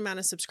have a good amount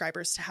of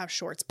subscribers to have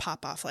shorts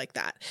pop off like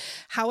that.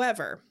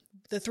 However,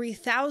 the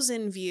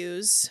 3,000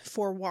 views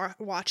for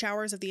watch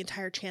hours of the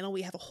entire channel,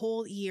 we have a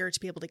whole year to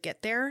be able to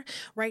get there.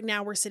 Right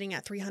now, we're sitting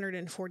at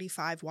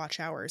 345 watch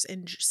hours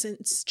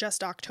since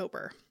just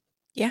October.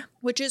 Yeah.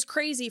 Which is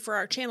crazy for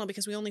our channel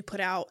because we only put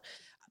out,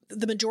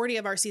 the majority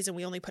of our season,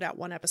 we only put out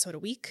 1 episode a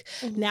week.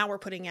 Now we're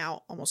putting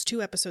out almost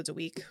 2 episodes a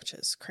week, which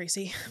is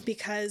crazy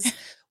because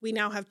we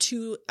now have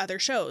 2 other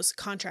shows.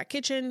 Contract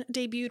Kitchen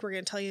debuted. We're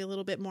going to tell you a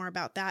little bit more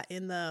about that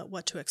in the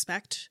What to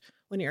Expect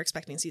when you're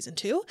expecting season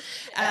 2,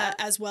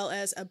 as well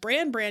as a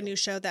brand new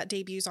show that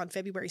debuts on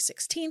February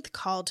 16th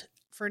called,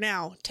 for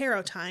now,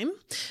 Tarot Time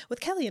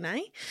with Kelly and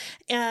I.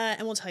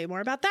 And we'll tell you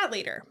more about that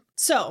later.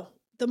 So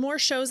the more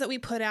shows that we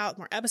put out,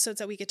 more episodes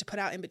that we get to put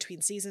out in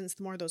between seasons,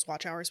 the more those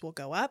watch hours will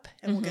go up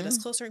and will get us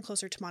closer and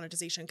closer to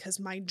monetization. Because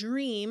my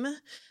dream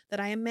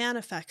that I am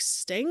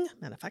manifesting is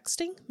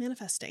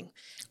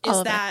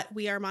that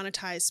we are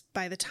monetized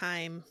by the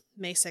time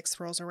May 6th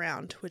rolls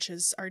around, which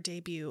is our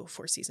debut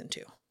for season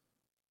 2.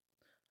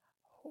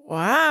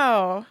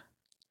 Wow.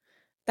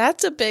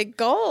 That's a big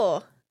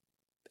goal.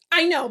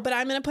 I know, but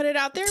I'm going to put it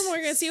out there and we're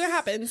going to see what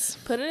happens.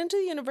 Put it into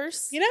the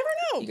universe. You never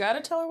know. You got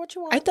to tell her what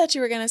you want. I thought you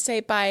were going to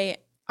say by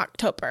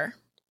October.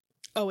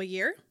 Oh, a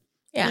year?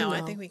 Yeah. No,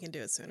 I think we can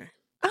do it sooner.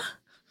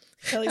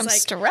 I'm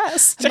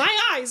stressed. My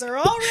eyes are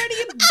already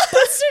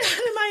busted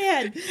out of my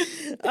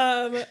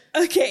head.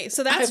 Okay,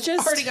 so that's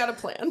I've already got a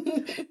plan.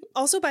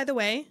 Also, by the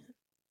way,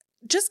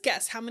 just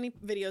guess how many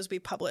videos we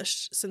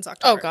published since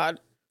October. Oh, God.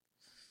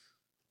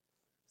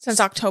 Since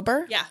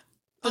October? Yeah.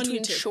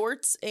 Between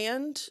shorts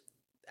and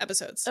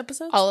episodes.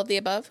 All of the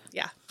above?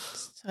 Yeah.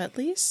 So at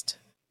least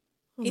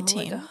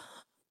 18.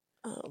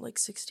 Like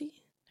 60?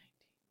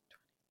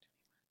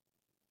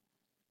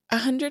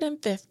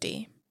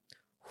 150.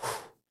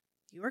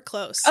 You were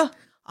close. Oh.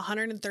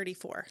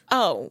 134.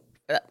 Oh.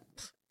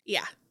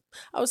 Yeah.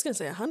 I was going to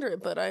say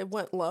 100, but I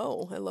went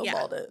low. I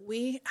lowballed it.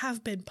 We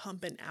have been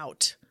pumping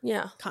out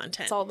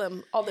content. It's all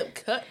them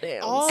cut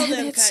downs. All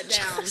them cut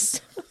downs.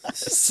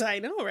 I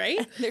know,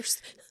 right?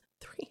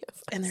 3 of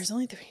us. And there's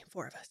only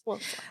 4 of us. Well,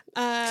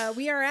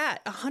 we are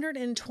at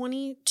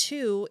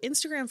 122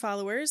 Instagram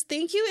followers.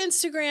 Thank you,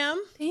 Instagram.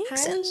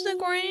 Thanks,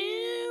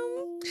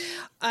 Instagram.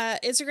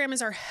 Instagram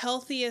is our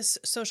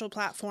healthiest social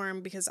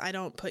platform because I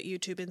don't put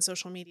YouTube in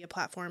social media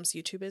platforms.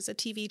 YouTube is a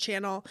TV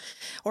channel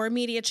or a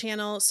media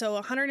channel. So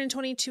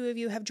 122 of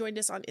you have joined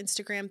us on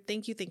Instagram.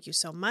 Thank you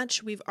so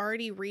much. We've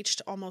already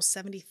reached almost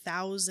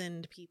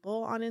 70,000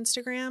 people on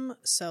Instagram.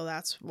 So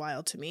that's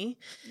wild to me.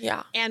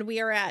 Yeah. And we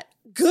are at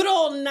good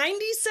old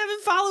 97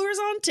 followers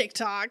on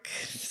TikTok.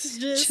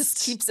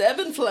 Just keeps ebb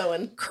and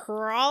flowing.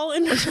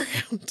 Crawling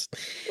around.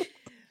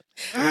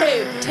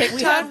 Hey, TikTok.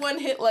 We had one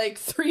hit like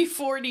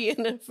 340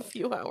 in a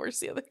few hours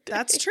the other day.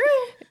 That's true.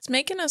 It's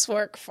making us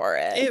work for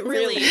it. It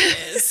really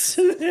is.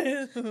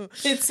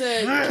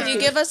 Can you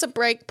give us a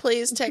break,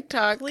 please,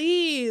 TikTok?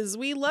 Please.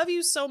 We love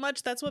you so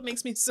much. That's what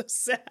makes me so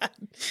sad.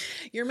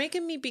 You're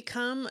making me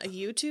become a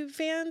YouTube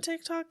fan,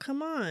 TikTok.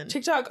 Come on.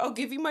 TikTok, I'll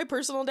give you my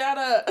personal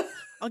data.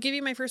 I'll give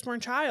you my firstborn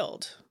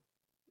child.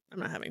 I'm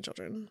not having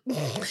children.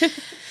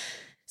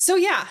 So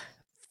yeah.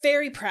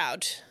 Very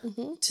proud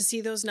to see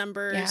those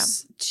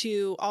numbers,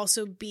 to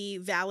also be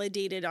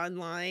validated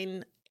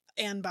online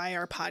and by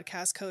our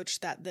podcast coach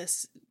that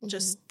this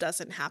just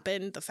doesn't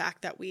happen. The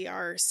fact that we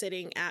are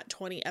sitting at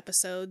 20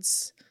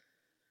 episodes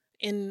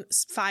in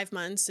 5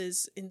 months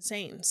is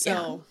insane.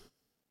 So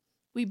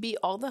we beat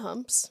all the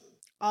humps.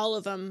 All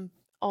of them.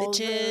 All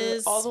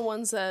the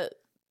ones that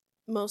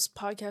most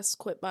podcasts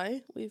quit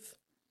by. We've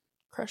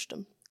crushed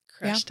them.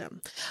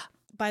 Them.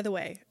 By the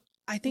way,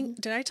 I think,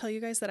 did I tell you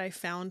guys that I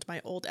found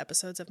my old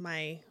episodes of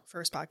my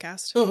first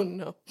podcast? Oh,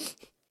 no.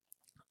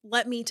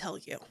 Let me tell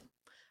you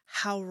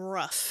how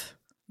rough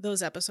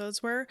those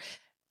episodes were.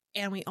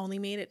 And we only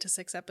made it to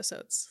 6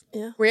 episodes.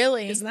 Yeah.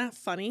 Really? Isn't that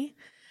funny?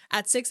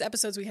 At 6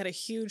 episodes, we had a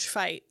huge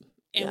fight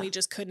and we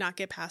just could not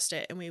get past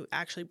it. And we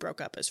actually broke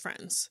up as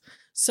friends.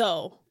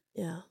 So,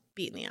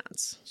 beating the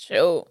odds.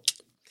 Shoot.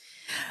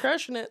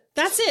 Crushing it.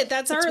 That's it.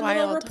 That's our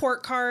little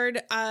report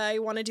card. I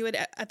want to do it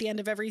at the end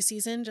of every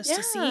season just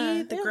to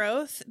see the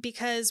growth,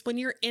 because when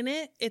you're in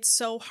it, it's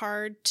so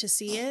hard to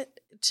see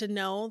it, to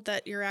know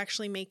that you're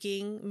actually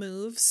making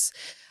moves.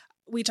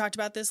 We talked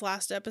about this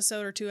last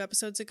episode or 2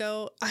 episodes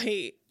ago.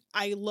 I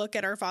look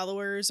at our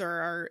followers or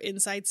our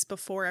insights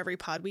before every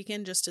pod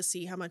weekend just to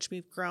see how much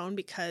we've grown,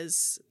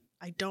 because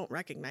I don't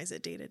recognize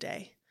it day to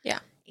day. Yeah.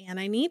 And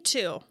I need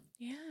to.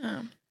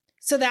 Yeah.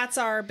 So that's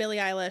our Billie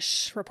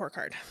Eilish report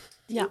card.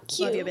 Yeah.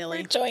 Love you,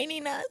 Billie. For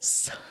joining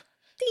us.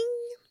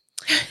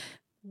 Ding.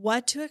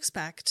 What to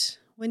expect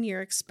when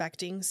you're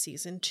expecting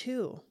season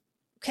 2.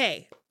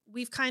 Okay,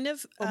 we've kind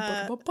of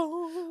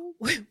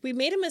we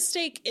made a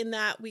mistake in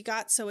that we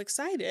got so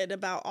excited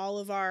about all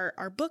of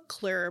our book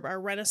club,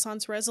 our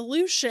Renaissance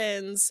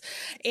resolutions,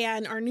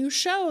 and our new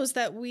shows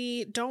that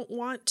we don't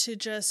want to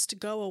just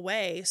go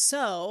away.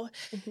 So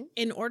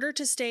in order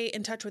to stay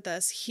in touch with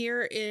us,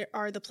 here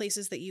are the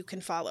places that you can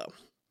follow.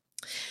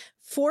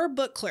 For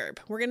book club,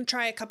 we're going to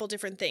try a couple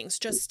different things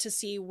just to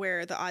see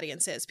where the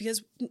audience is.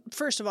 Because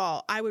first of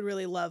all, I would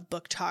really love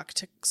Book Talk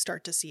to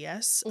start to see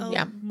us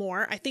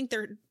more. I think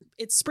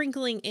it's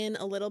sprinkling in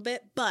a little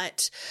bit,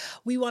 but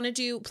we want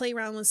to play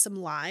around with some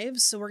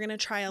lives. So we're going to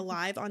try a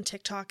live on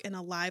TikTok and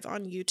a live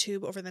on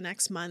YouTube over the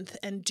next month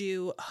and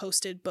do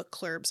hosted book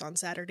clubs on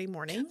Saturday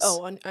mornings.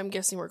 Oh, I'm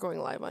guessing we're going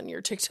live on your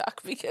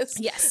TikTok because...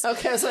 Yes.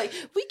 Okay, I was like,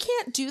 we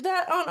can't do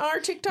that on our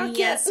TikTok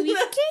yes, yet. we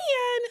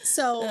can.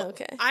 So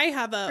I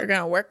have We're going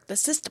to work the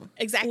system.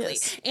 Exactly.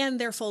 Yes. And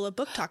they're full of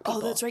Book Talk people.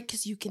 Oh, that's right,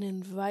 because you can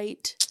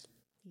invite...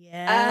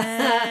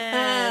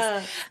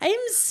 Yes. I'm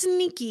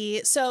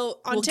sneaky. So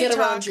on TikTok, get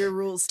around your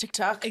rules,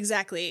 TikTok.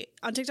 Exactly.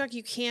 On TikTok,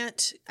 you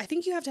can't, I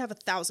think you have to have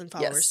 1,000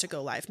 followers to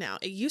go live now.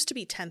 It used to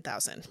be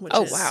 10,000, which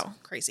is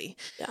crazy.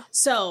 Yeah.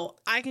 So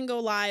I can go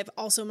live.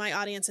 Also, my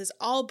audience is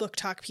all Book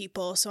Talk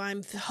people. So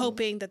I'm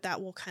hoping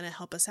that will kind of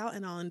help us out,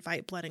 and I'll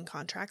invite Blood and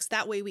Contracts.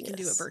 That way we can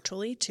do it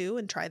virtually too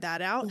and try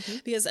that out.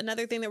 Because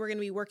another thing that we're going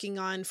to be working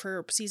on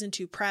for season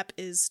 2 prep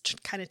is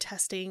kind of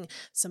testing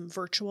some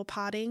virtual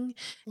potting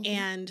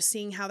and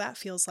seeing how that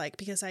feels like,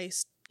 because I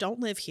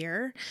don't live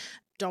here,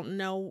 don't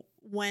know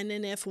when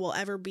and if we'll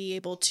ever be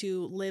able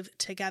to live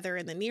together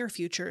in the near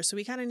future. So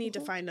we kind of need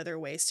to find other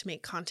ways to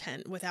make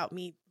content without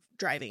me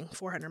driving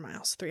 400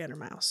 miles, 300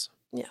 miles.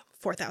 Yeah.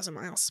 4,000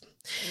 miles.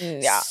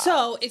 Yeah.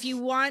 So if you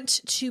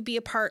want to be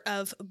a part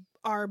of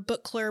our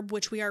book club,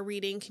 which we are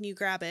reading, can you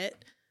grab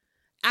it?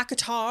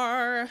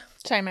 ACOTAR.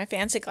 Sorry, my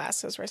fancy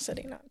glasses were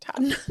sitting on top.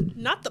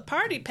 Not the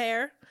party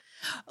pair.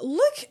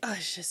 Look. Oh,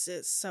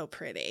 it's so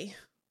pretty.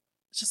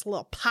 It's just a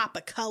little pop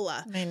of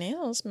color. My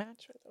nails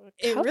match with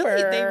the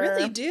They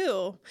really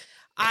do.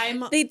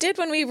 They did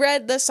when we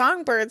read the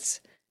Songbirds.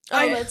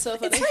 Oh, that's so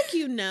funny. It's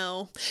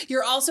like,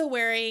 you're also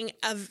wearing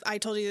I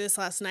told you this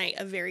last night,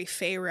 a very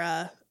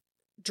Feyre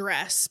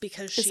dress,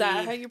 because is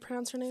that how you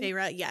pronounce her name?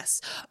 Feyre, yes.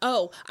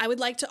 Oh, I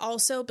would like to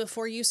also,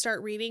 before you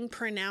start reading,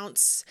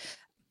 pronounce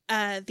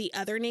the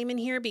other name in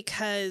here,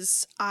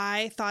 because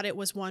I thought it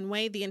was one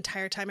way the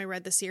entire time I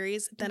read the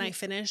series. Then I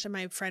finished and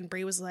my friend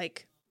Brie was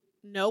like,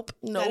 Nope.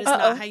 That is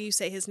not how you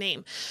say his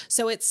name.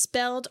 So it's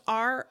spelled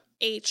Rhysand,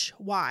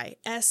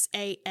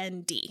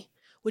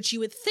 which you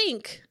would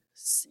think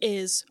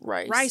is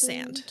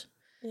Rysand.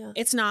 Yeah.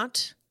 It's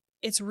not.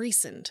 It's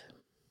Rhysand.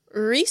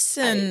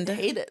 Rhysand. I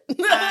hate it.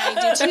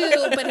 I do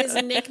too, but his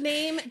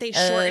nickname, they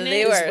shorten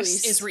it,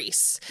 is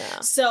Rhys. Yeah.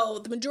 So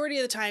the majority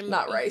of the time...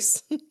 Not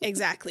Rice.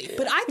 Exactly.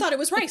 But I thought it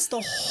was Rice the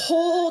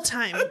whole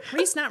time.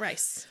 Rhys, not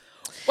Rice.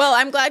 Well,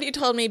 I'm glad you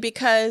told me,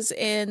 because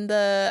in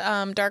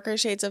the Darker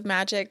Shades of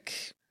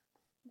Magic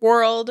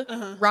world,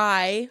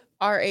 Rhy,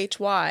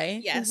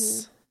 R-H-Y. Yes.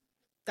 Mm-hmm.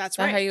 That's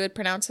right. How you would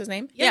pronounce his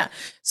name? Yeah.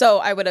 So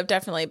I would have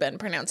definitely been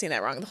pronouncing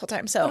that wrong the whole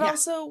time. So, but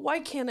also, why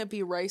can't it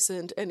be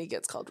Rysand and he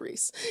gets called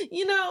Rhys?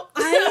 You know,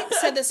 I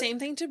said the same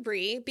thing to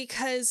Brie,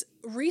 because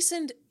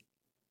Rhysand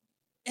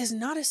is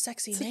not a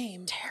sexy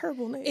name.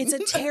 Terrible name. It's a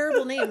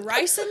terrible name.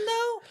 Rhysand,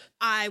 though,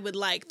 I would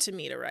like to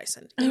meet a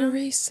Rhysand.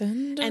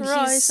 Rhysand. And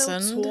he's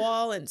so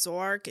tall and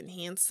zork and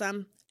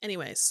handsome.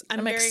 Anyways,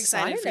 I'm very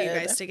excited for you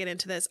guys to get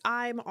into this.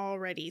 I'm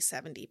already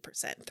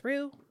 70%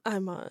 through.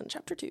 I'm on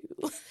chapter 2.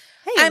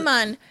 Hey, I'm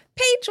on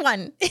page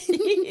 1.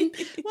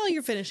 Well,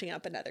 you're finishing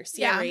up another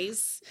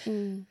series.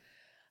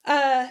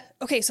 Yeah.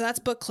 Okay, so that's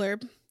book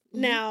club.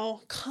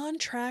 Now,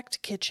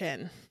 Contract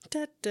Kitchen.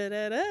 Da, da,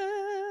 da, da.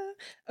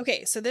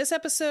 Okay, so this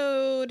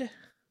episode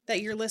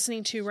that you're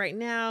listening to right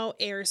now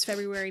airs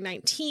February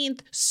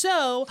 19th.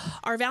 So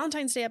our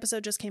Valentine's Day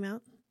episode just came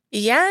out.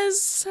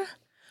 Yes.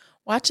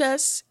 Watch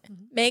us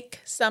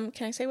make some.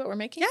 Can I say what we're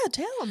making? Yeah,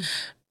 tell them.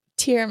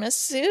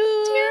 Tiramisu.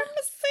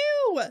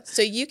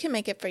 So you can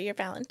make it for your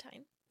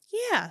Valentine.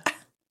 Yeah.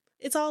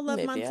 It's all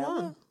love month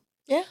long.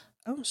 Yeah.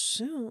 Oh,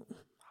 shoot.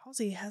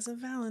 Halsey has a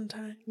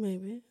Valentine.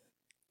 Maybe.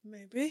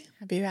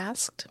 Have you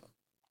asked?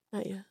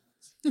 Not yet.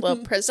 A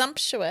little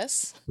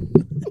presumptuous.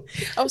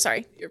 Oh,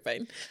 sorry. You're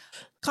fine.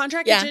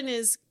 Contract Kitchen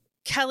is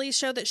Kelly's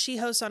show that she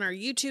hosts on our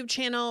YouTube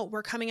channel.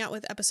 We're coming out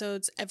with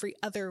episodes every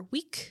other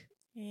week.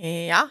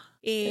 Yeah.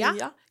 You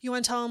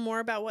want to tell them more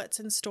about what's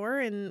in store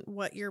and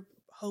what your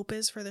hope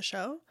is for the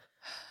show?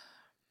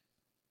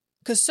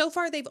 Because so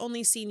far they've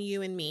only seen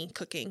you and me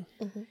cooking.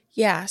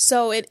 Yeah.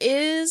 So it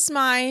is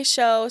my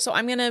show. So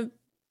I'm going to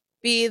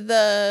be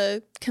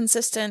the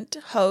consistent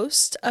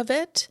host of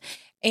it.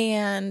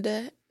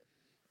 And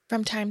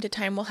from time to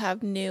time, we'll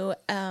have new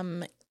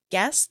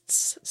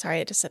guests. Sorry,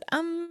 I just said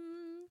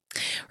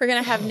We're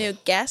going to have new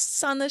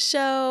guests on the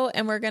show,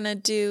 and we're going to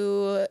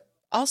do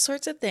all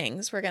sorts of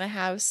things. We're going to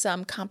have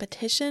some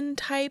competition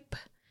type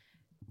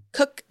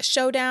cook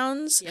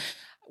showdowns. Yep.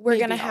 We're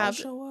going to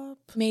have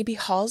maybe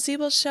Halsey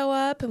will show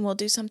up and we'll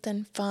do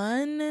something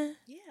fun.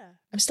 Yeah.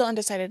 I'm still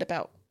undecided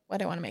about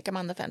what I want to make. I'm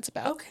on the fence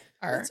about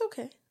our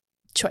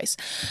choice.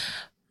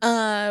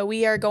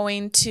 We are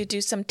going to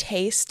do some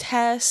taste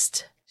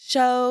test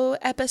show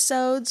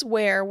episodes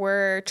where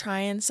we're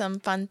trying some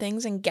fun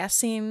things and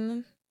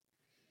guessing.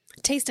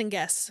 Taste and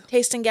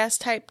guess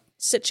type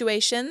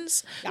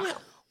situations. Yeah.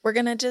 We're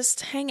going to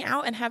just hang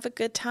out and have a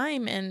good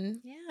time.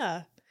 And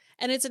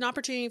and it's an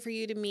opportunity for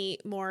you to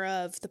meet more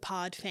of the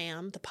pod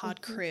fam, the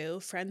pod crew,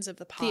 friends of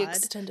the pod. The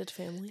extended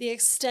family. The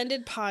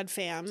extended pod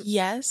fam.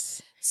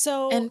 Yes.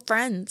 So and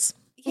friends.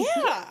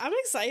 Yeah, I'm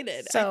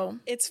excited. So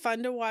it's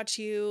fun to watch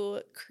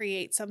you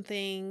create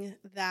something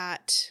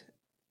that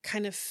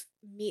kind of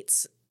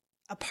meets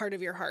a part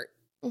of your heart.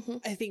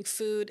 I think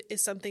food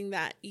is something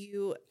that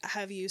you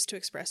have used to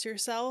express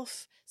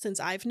yourself since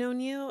I've known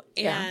you,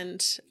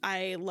 and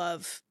I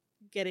love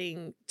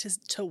getting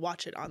to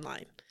watch it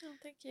online. Oh,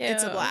 thank you.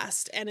 It's a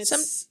blast, and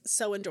it's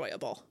so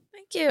enjoyable.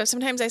 Thank you.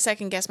 Sometimes I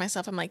second guess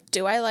myself. I'm like,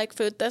 do I like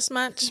food this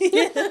much?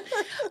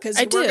 Because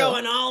we're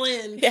going all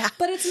in. Yeah.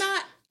 But it's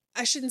not,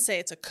 I shouldn't say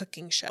it's a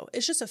cooking show.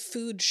 It's just a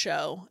food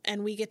show,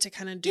 and we get to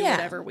kind of do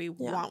whatever we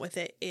want with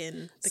it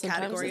in the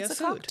category of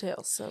food.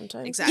 Cocktails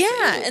sometimes. Exactly.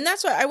 Yeah, and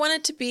that's what I want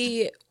it to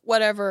be,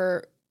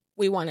 whatever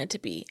we want it to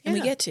be. And we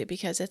get to,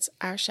 because it's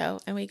our show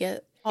and we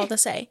get all the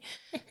say.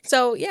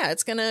 So,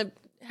 it's going to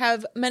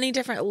have many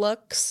different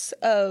looks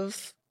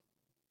of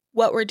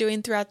what we're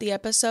doing throughout the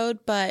episode,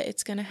 but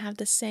it's going to have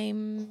the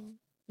same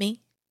me.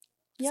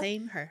 Yep.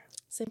 Same her.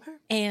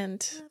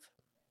 And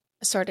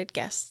assorted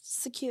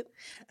guests. So cute.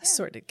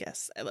 Assorted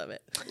guests. I love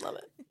it. Love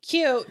it.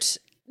 Cute.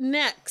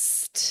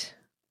 Next,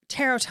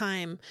 Tarot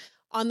Time.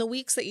 On the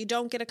weeks that you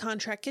don't get a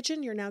Contract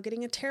Kitchen, you're now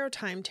getting a Tarot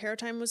Time. Tarot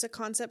Time was a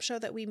concept show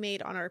that we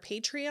made on our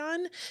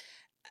Patreon,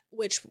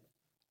 which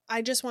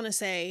I just want to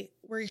say,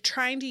 we're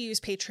trying to use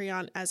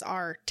Patreon as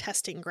our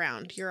testing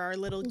ground. You're our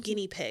little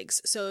guinea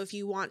pigs. So if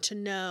you want to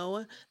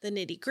know the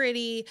nitty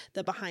gritty,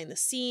 the behind the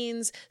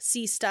scenes,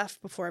 see stuff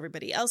before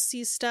everybody else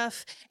sees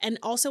stuff, and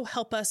also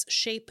help us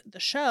shape the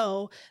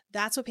show,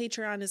 that's what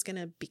Patreon is going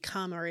to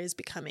become or is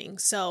becoming.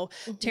 So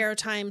Tarot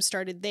Time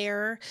started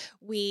there.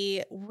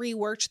 We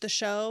reworked the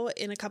show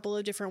in a couple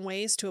of different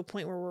ways to a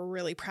point where we're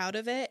really proud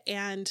of it.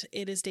 And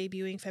it is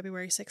debuting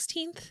February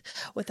 16th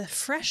with a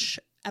fresh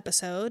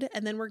episode,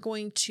 and then we're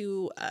going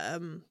to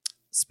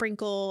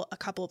sprinkle a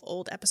couple of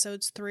old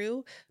episodes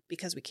through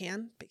because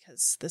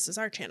this is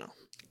our channel.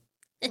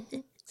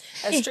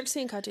 As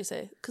Trixie and Katya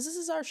say, because this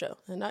is our show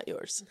and not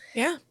yours.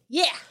 Yeah.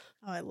 Yeah.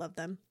 Oh, I love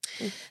them.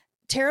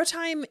 Tarot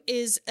Time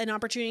is an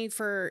opportunity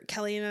for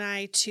Kelly and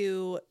I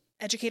to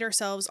educate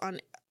ourselves on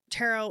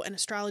tarot and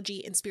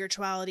astrology and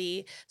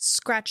spirituality,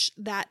 scratch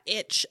that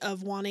itch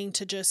of wanting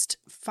to just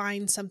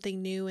find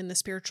something new in the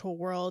spiritual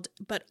world,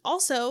 but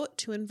also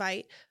to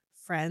invite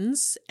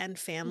friends and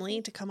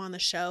family to come on the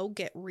show,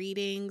 get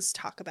readings,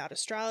 talk about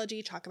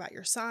astrology, talk about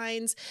your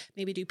signs,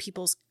 maybe do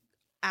people's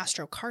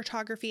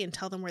astrocartography and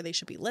tell them where they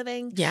should be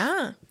living.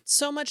 Yeah.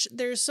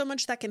 There's so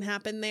much that can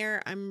happen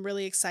there. I'm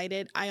really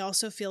excited. I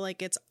also feel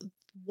like it's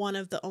one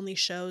of the only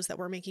shows that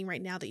we're making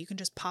right now that you can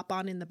just pop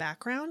on in the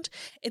background.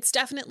 It's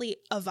definitely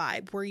a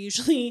vibe. We're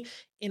usually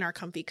in our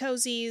comfy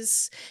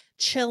cozies,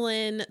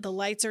 chilling, the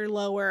lights are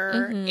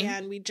lower,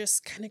 and we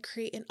just kind of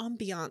create an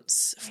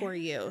ambiance for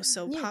you.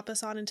 So pop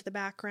us on into the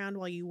background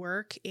while you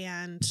work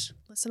and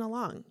listen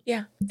along.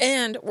 Yeah.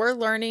 And we're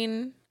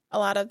learning a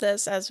lot of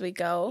this as we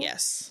go.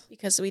 Yes.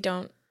 Because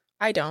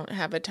I don't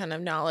have a ton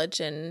of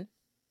knowledge in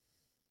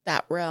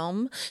that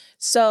realm.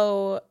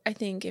 So I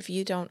think if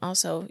you don't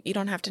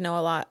have to know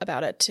a lot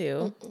about it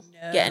to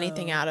get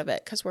anything out of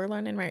it, because we're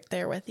learning right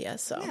there with you.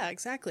 So yeah,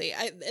 exactly.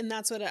 And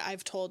that's what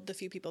I've told the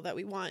few people that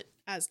we want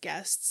as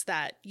guests,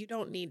 that you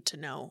don't need to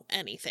know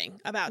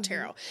anything about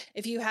tarot.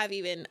 If you have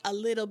even a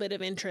little bit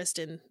of interest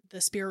in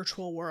the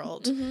spiritual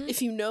world,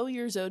 if you know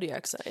your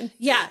zodiac sign,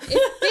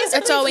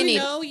 that's all we need.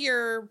 Know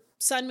your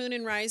sun, moon,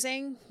 and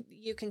rising,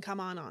 you can come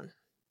on.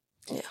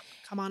 Yeah,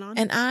 come on.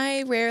 And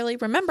I rarely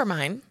remember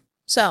mine.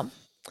 So,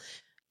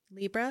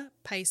 Libra,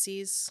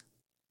 Pisces,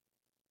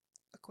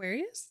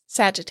 Aquarius,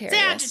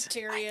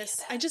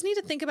 Sagittarius. I just need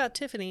to think about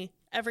Tiffany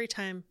every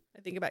time I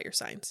think about your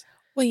signs.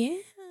 Well, yeah.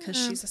 Because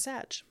she's a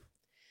Sag.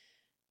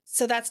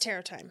 So that's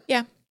Tarot Time.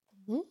 Yeah.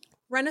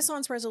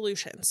 Renaissance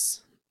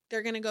resolutions.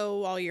 They're going to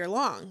go all year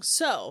long.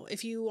 So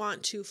if you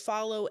want to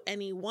follow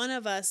any one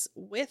of us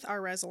with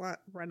our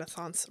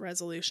Renaissance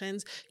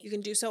resolutions, you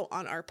can do so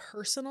on our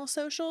personal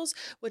socials,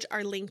 which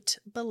are linked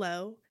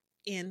below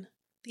in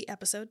the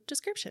episode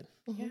description.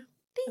 Yeah.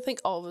 I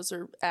think all of us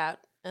are at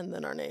and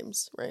then our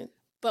names, right?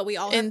 But we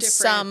all have in different,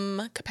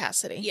 some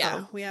capacity.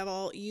 Yeah. We have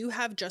you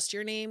have just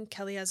your name.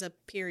 Kelly has a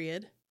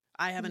period.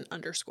 I have an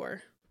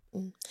underscore.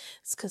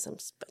 It's because I'm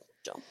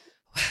special.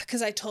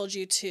 Because I told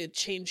you to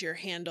change your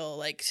handle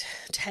like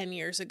 10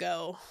 years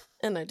ago.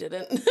 And I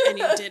didn't. And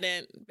you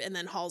didn't. And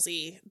then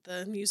Halsey,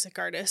 the music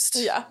artist,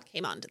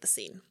 came onto the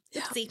scene.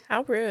 Yeah.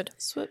 How rude.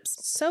 Swips.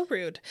 So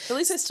rude. At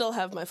least I still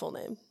have my full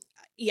name.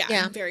 Yeah,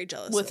 I'm very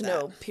jealous with of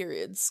no that.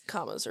 periods,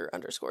 commas, or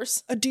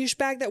underscores. A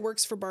douchebag that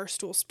works for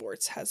Barstool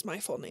Sports has my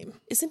full name.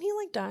 Isn't he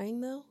like dying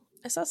though?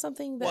 I saw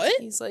something that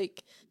he's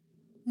like...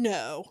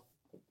 No.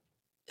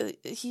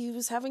 He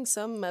was having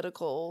some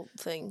medical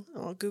thing.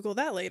 I'll Google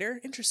that later.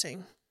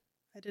 Interesting.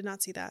 I did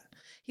not see that.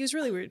 He was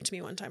really rude to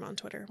me one time on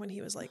Twitter when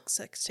he was like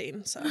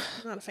 16, so I'm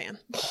not a fan.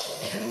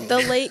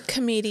 The late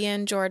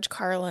comedian George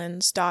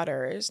Carlin's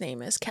daughter's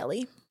name is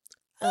Kelly.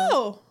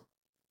 Oh.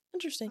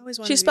 Interesting.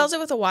 She spells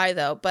it with a Y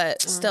though,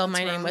 but still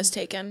my name was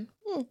taken.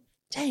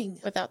 Dang.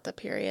 Without the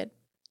period.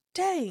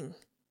 Dang.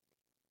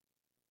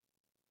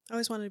 I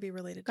always wanted to be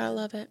related to I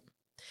love it.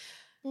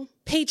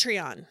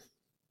 Patreon.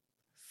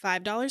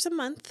 $5 a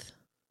month.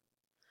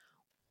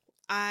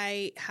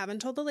 I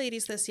haven't told the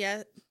ladies this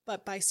yet,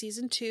 but by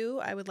season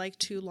 2, I would like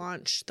to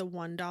launch the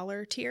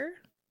 $1 tier.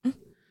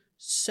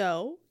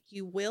 So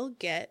you will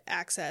get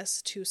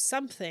access to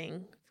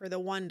something for the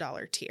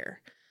 $1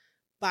 tier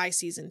by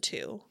season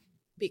 2.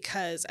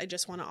 Because I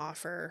just want to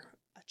offer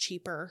a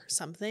cheaper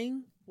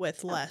something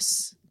with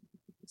less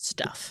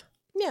stuff.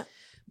 Yeah.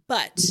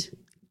 But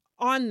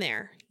on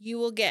there, you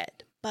will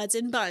get Buds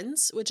and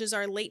Buns, which is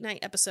our late night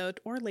episode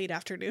or late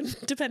afternoon,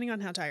 depending on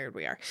how tired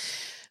we are,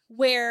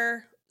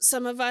 where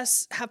some of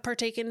us have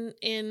partaken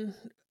in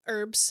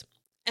herbs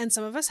and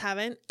some of us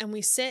haven't. And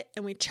we sit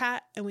and we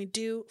chat and we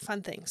do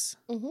fun things.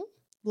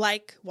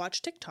 Like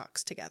watch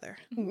TikToks together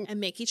and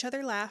make each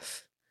other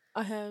laugh.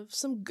 I have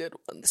some good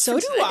ones. So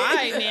do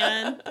I,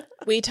 man.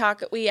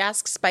 We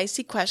ask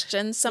spicy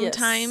questions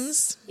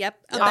sometimes. Yep.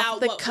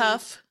 About the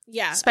cuff.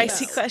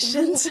 Spicy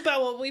questions.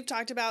 About what we've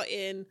talked about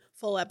in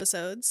full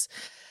episodes.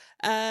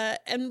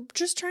 And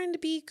just trying to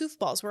be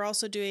goofballs. We're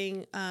also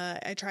doing,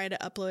 I try to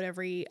upload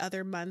every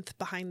other month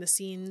behind the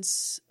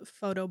scenes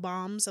photo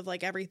bombs of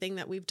like everything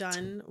that we've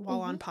done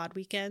while on pod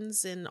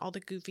weekends and all the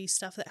goofy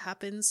stuff that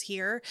happens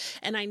here.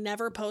 And I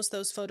never post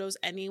those photos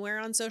anywhere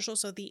on social.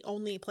 So the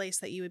only place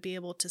that you would be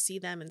able to see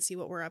them and see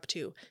what we're up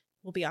to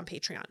will be on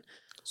Patreon.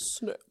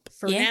 Snap.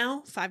 For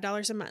now,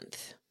 $5 a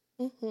month.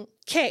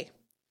 Okay.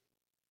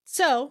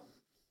 So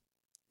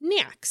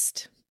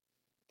next.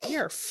 We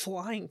are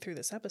flying through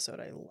this episode.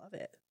 I love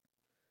it.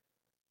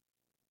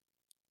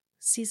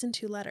 Season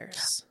 2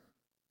 letters.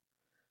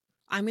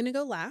 I'm going to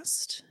go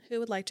last. Who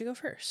would like to go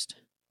first?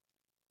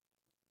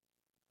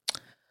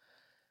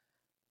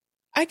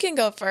 I can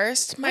go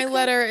first. My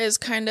letter is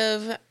kind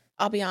of,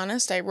 I'll be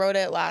honest, I wrote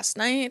it last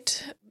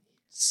night.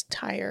 It's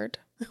tired.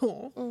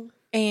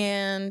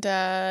 And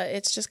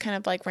it's just kind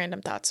of like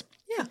random thoughts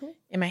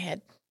in my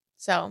head.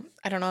 So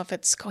I don't know if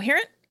it's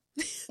coherent.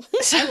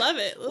 I love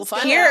it. We'll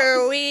find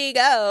Here we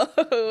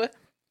go.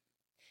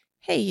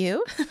 Hey,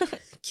 you.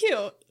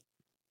 Cute.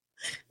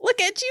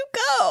 Look at you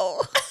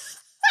go.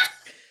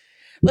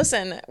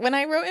 Listen, when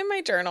I wrote in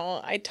my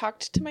journal, I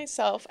talked to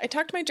myself. I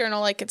talked to my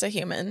journal like it's a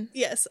human.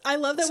 Yes. I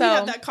love that we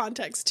have that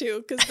context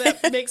too, because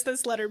that makes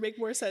this letter make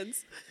more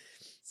sense.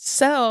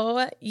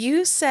 So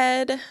you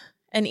said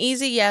an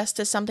easy yes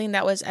to something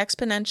that was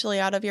exponentially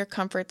out of your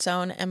comfort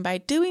zone. And by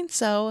doing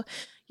so,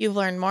 you've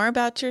learned more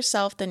about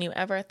yourself than you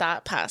ever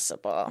thought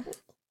possible.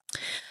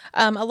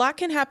 A lot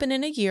can happen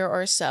in a year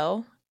or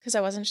so, because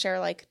I wasn't sure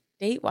like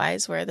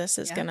date-wise where this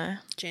is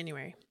gonna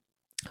January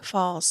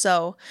fall.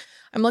 So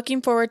I'm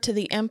looking forward to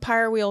the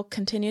empire we'll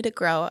continue to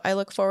grow. I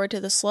look forward to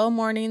the slow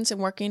mornings and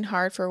working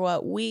hard for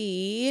what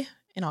we,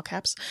 in all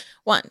caps,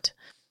 want.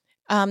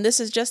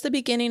 This is just the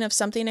beginning of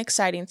something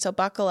exciting, so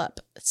buckle up,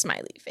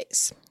 smiley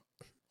face.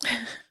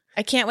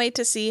 I can't wait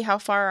to see how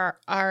far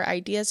our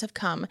ideas have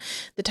come.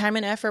 The time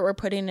and effort we're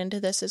putting into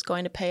this is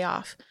going to pay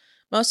off.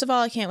 Most of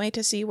all, I can't wait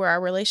to see where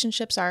our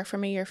relationships are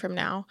from a year from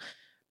now.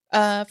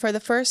 For the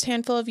first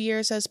handful of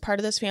years as part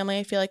of this family,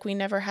 I feel like we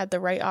never had the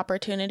right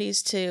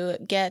opportunities to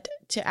get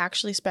to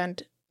actually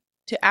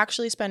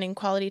spending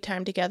quality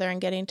time together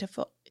and getting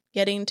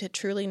to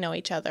truly know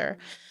each other.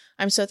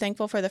 I'm so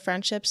thankful for the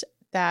friendships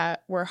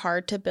that were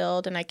hard to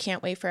build, and I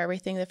can't wait for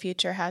everything the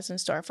future has in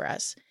store for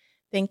us.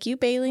 Thank you,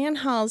 Bailey and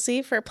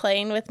Halsey, for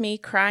playing with me,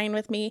 crying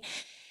with me,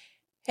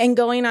 and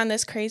going on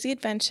this crazy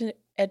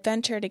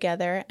adventure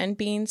together and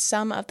being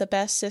some of the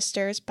best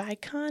sisters by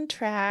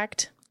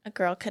contract a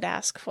girl could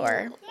ask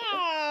for.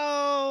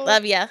 Oh,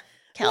 Love ya,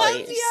 Kelly.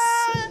 Love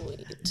ya.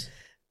 Sweet.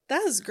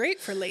 That is great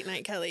for late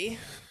night Kelly.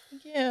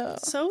 Yeah.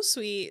 So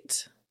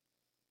sweet.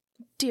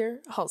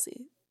 Dear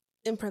Halsey,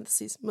 in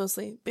parentheses,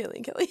 mostly Bailey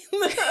and Kelly.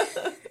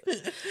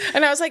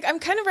 And I was like, I'm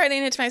kind of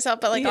writing it to myself,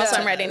 but like also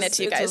I'm writing it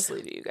to you guys.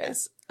 Mostly to you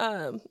guys.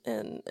 And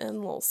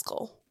Lil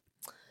Skull.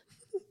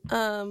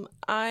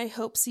 I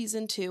hope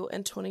season 2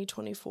 and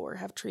 2024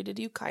 have treated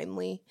you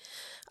kindly.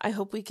 I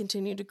hope we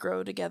continue to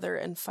grow together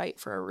and fight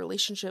for our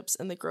relationships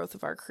and the growth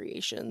of our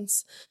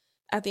creations.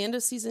 At the end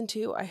of season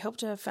 2, I hope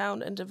to have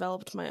found and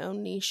developed my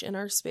own niche in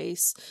our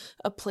space,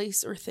 a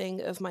place or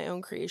thing of my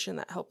own creation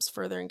that helps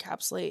further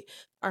encapsulate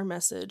our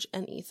message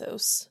and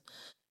ethos.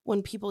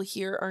 When people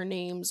hear our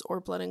names or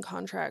Blood and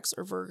Contracts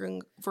or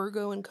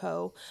Virgo and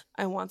Co.,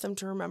 I want them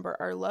to remember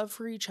our love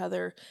for each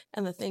other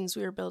and the things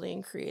we are building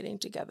and creating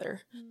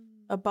together.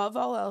 Above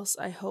all else,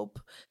 I hope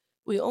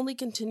we only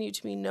continue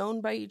to be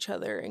known by each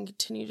other and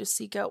continue to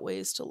seek out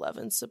ways to love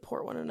and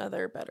support one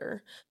another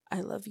better. I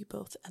love you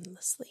both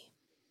endlessly.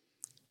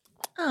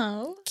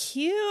 Oh,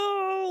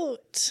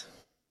 Cute.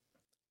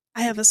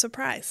 I have a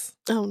surprise.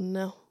 Oh,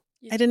 no.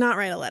 I did not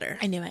write a letter.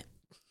 I knew it.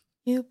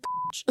 You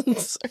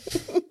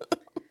Sorry.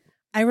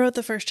 I wrote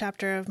the first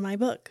chapter of my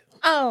book.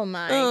 Oh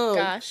my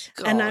gosh.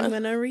 God. And I'm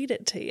going to read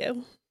it to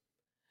you.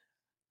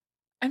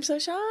 I'm so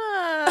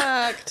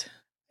shocked.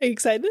 Are you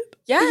excited?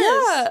 Yes.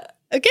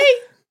 Yeah. Okay.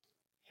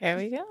 Here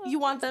we go. You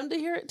want them to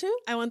hear it too?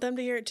 I want them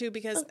to hear it too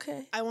because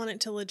Okay. I want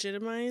it to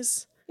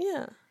legitimize.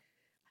 Yeah.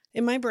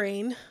 In my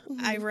brain,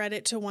 Mm-hmm. I read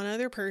it to one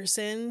other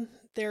person.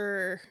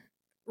 Their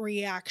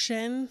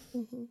reaction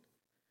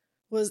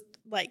was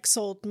like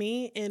sold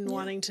me in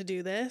wanting to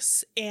do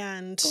this.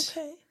 And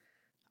Okay.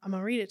 I'm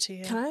going to read it to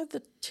you. Can I have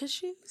the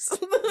tissues?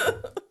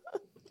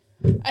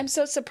 I'm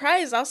so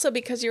surprised also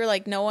because you're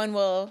like, no one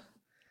will.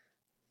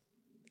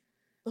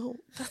 Oh,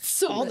 that's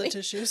so All many. the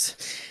tissues.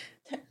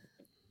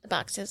 The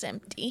box is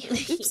empty.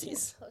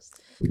 Oopsies.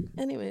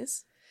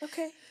 Anyways.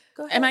 Okay.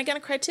 Go ahead. Am I going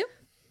to cry too?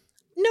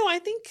 No, I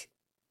don't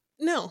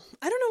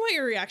know what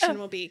your reaction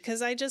will be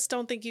because I just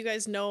don't think you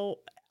guys know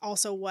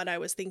also what I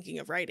was thinking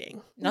of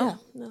writing. No.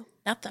 No.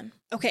 Nothing.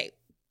 Okay.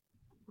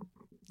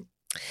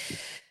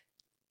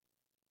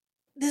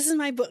 This is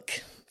my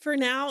book. For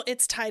now,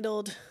 it's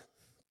titled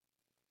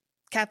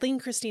Kathleen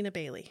Christina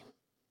Bailey.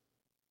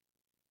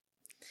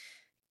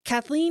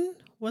 Kathleen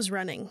was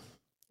running.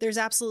 There's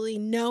absolutely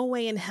no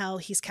way in hell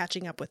he's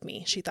catching up with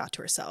me, she thought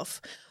to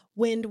herself,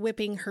 wind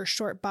whipping her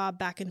short bob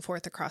back and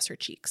forth across her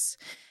cheeks.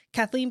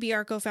 Kathleen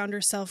Biarco found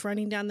herself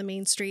running down the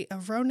main street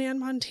of Ronan,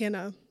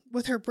 Montana,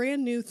 with her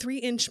brand new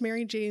 3-inch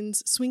Mary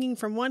Janes swinging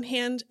from one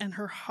hand and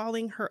her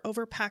hauling her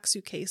overpacked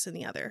suitcase in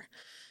the other.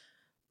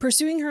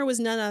 Pursuing her was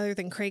none other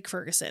than Craig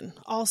Ferguson,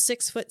 all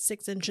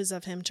 6'6"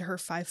 of him to her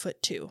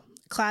 5'2",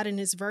 clad in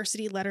his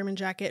varsity Letterman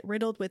jacket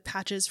riddled with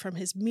patches from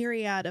his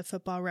myriad of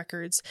football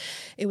records.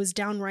 It was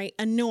downright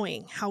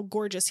annoying how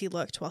gorgeous he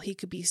looked while she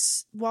could be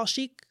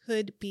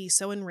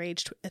so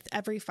enraged with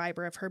every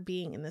fiber of her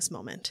being in this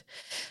moment.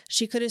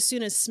 She could as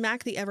soon as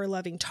smack the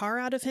ever-loving tar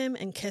out of him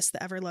and kiss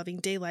the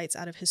ever-loving daylights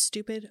out of his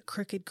stupid,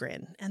 crooked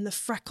grin and the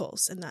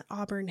freckles and that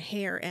auburn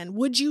hair and,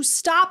 "Would you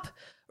stop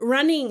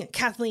running,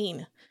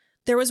 Kathleen?"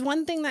 There was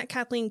one thing that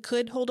Kathleen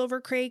could hold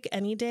over Craig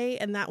any day,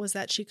 and that was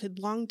that she could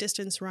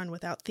long-distance run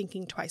without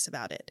thinking twice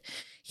about it.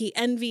 He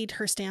envied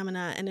her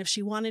stamina, and if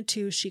she wanted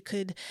to, she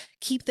could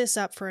keep this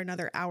up for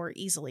another hour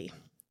easily.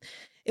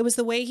 It was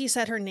the way he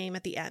said her name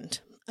at the end.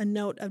 a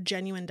note of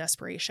genuine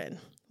desperation.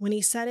 When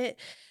he said it,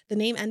 the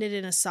name ended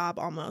in a sob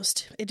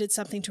almost. It did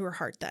something to her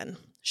heart then.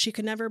 She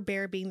could never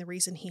bear being the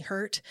reason he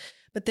hurt,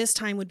 but this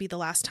time would be the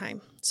last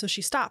time. So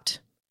she stopped,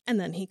 and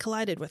then he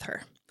collided with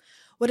her.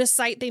 What a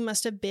sight they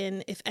must have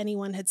been if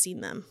anyone had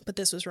seen them, but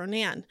this was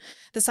Ronan.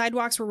 The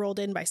sidewalks were rolled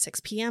in by 6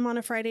 p.m. on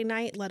a Friday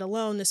night, let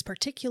alone this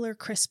particular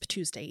crisp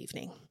Tuesday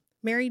evening.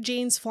 Mary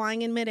Jane's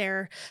flying in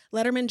midair,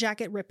 Letterman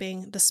jacket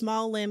ripping, the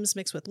small limbs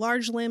mixed with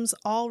large limbs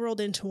all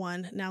rolled into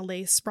one now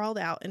lay sprawled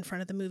out in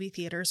front of the movie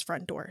theater's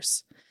front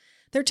doors.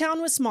 Their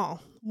town was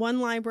small. 1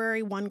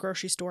 library, 1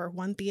 grocery store,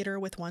 1 theater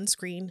with 1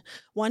 screen,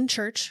 1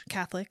 church,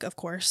 Catholic, of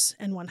course,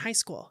 and 1 high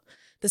school.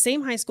 The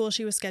same high school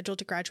she was scheduled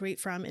to graduate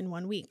from in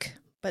 1 week,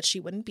 but she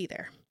wouldn't be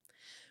there.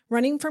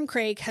 Running from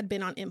Craig had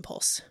been on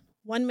impulse.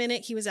 1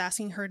 minute he was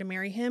asking her to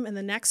marry him, and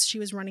the next she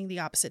was running the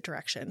opposite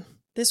direction.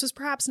 This was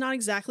perhaps not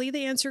exactly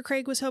the answer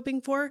Craig was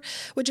hoping for,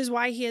 which is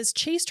why he has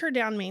chased her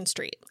down Main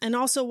Street, and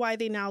also why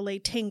they now lay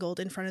tangled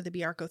in front of the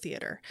Biarco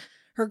Theater.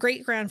 Her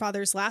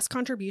great-grandfather's last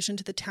contribution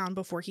to the town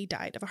before he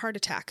died of a heart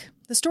attack.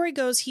 The story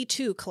goes he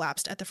too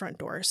collapsed at the front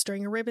doors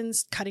during a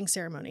ribbons-cutting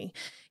ceremony.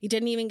 He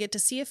didn't even get to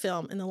see a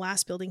film in the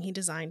last building he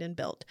designed and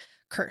built.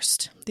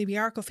 Cursed. The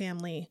Biarco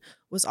family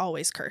was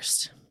always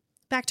cursed.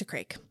 Back to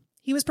Craig.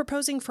 He was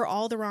proposing for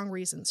all the wrong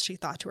reasons, she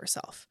thought to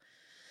herself.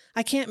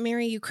 I can't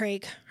marry you,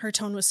 Craig. Her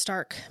tone was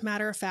stark,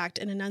 matter-of-fact,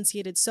 and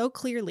enunciated so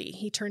clearly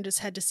he turned his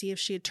head to see if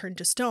she had turned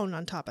to stone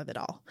on top of it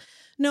all.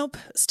 Nope,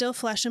 still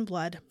flesh and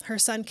blood, her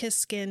sun-kissed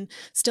skin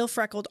still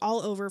freckled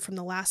all over from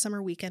the last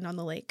summer weekend on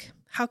the lake.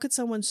 How could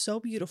someone so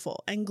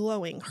beautiful and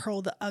glowing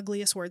hurl the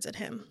ugliest words at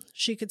him?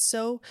 She could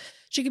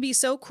be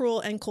so cruel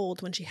and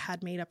cold when she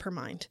had made up her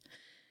mind.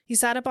 He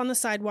sat up on the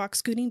sidewalk,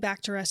 scooting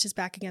back to rest his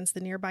back against the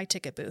nearby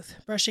ticket booth,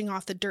 brushing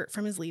off the dirt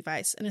from his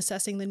Levi's and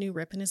assessing the new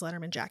rip in his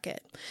Letterman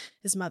jacket.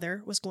 His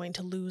mother was going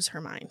to lose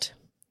her mind.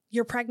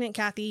 You're pregnant,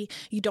 Kathy.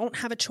 You don't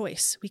have a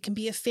choice. We can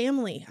be a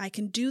family. I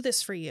can do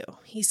this for you.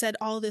 He said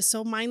all this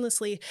so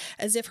mindlessly,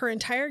 as if her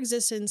entire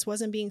existence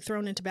wasn't being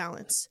thrown into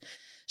balance.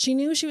 She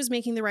knew she was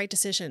making the right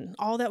decision.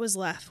 All that was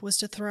left was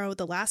to throw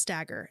the last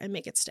dagger and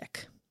make it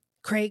stick.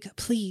 Craig,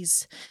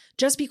 please,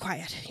 just be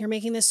quiet. You're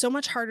making this so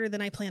much harder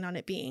than I planned on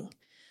it being.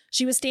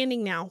 She was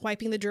standing now,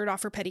 wiping the dirt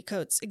off her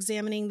petticoats,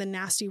 examining the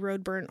nasty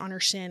road burn on her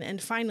shin, and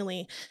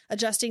finally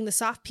adjusting the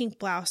soft pink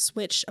blouse,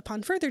 which,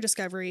 upon further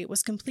discovery,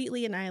 was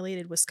completely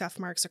annihilated with scuff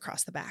marks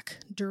across the back.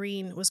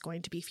 Doreen was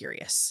going to be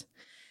furious.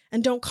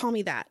 And don't call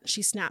me that,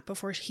 she snapped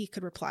before he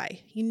could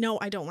reply. You know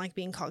I don't like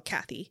being called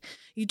Kathy.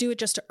 You do it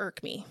just to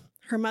irk me.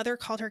 Her mother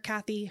called her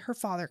Kathy, her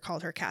father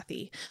called her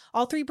Kathy.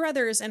 All 3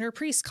 brothers and her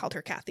priest called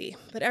her Kathy,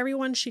 but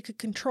everyone she could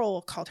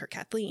control called her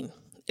Kathleen.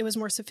 It was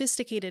more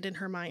sophisticated in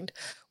her mind.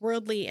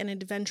 Worldly and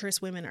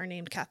adventurous women are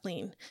named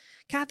Kathleen.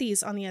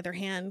 Kathy's, on the other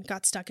hand,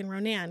 got stuck in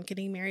Ronan,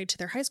 getting married to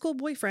their high school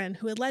boyfriend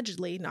who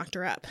allegedly knocked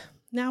her up.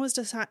 Now was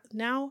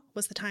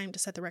the time to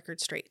set the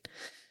record straight.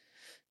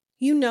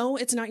 You know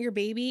it's not your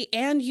baby,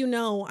 and you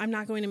know I'm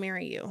not going to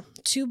marry you.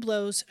 2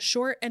 blows,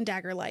 short and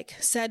dagger-like,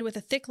 said with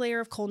a thick layer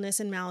of coldness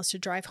and malice to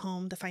drive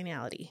home the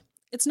finality.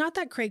 It's not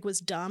that Craig was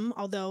dumb,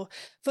 although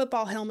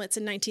football helmets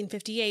in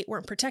 1958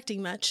 weren't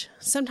protecting much.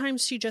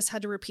 Sometimes she just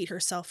had to repeat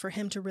herself for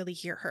him to really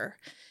hear her.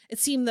 It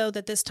seemed, though,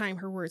 that this time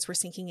her words were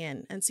sinking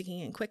in, and sinking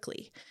in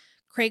quickly.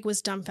 Craig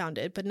was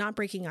dumbfounded, but not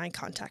breaking eye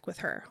contact with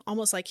her,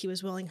 almost like he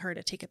was willing her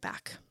to take it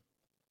back.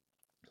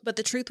 But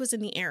the truth was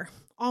in the air,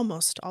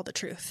 almost all the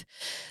truth.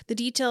 The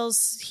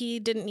details,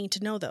 he didn't need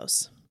to know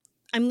those.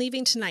 I'm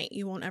leaving tonight.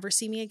 You won't ever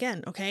see me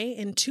again, okay?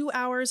 In 2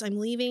 hours, I'm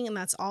leaving, and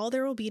that's all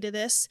there will be to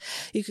this.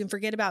 You can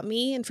forget about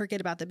me and forget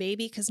about the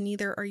baby, because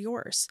neither are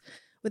yours.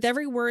 With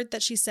every word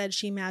that she said,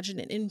 she imagined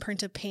an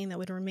imprint of pain that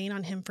would remain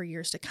on him for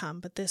years to come,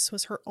 but this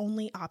was her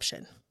only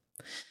option.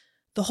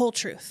 The whole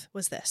truth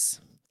was this.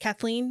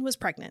 Kathleen was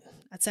pregnant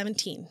at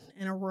 17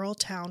 in a rural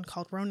town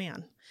called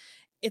Ronan.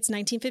 It's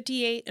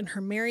 1958, and her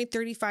married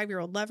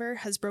 35-year-old lover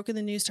has broken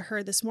the news to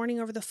her this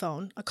morning over the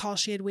phone, a call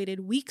she had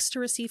waited weeks to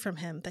receive from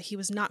him, that he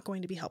was not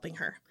going to be helping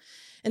her.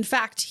 In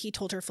fact, he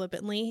told her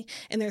flippantly,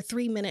 in their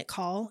 3-minute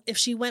call, if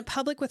she went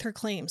public with her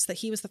claims that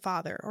he was the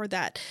father or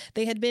that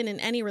they had been in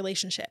any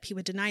relationship, he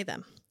would deny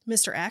them.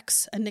 Mr.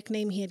 X, a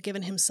nickname he had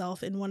given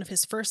himself in one of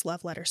his first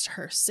love letters to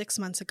her 6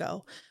 months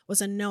ago,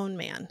 was a known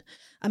man,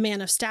 a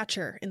man of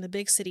stature in the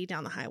big city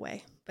down the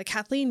highway. But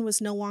Kathleen was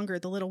no longer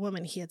the little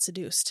woman he had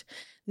seduced.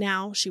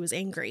 Now she was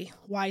angry,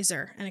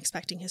 wiser, and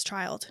expecting his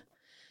child.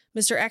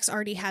 Mr. X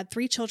already had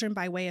 3 children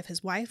by way of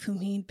his wife,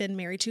 whom he'd been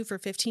married to for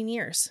 15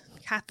 years.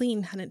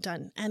 Kathleen hadn't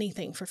done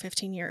anything for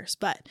 15 years,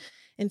 but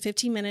in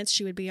 15 minutes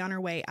she would be on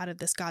her way out of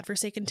this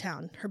godforsaken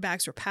town. Her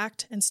bags were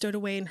packed and stowed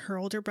away in her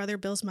older brother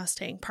Bill's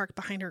Mustang, parked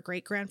behind her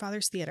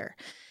great-grandfather's theater.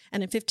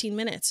 And in 15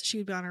 minutes she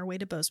would be on her way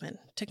to Bozeman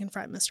to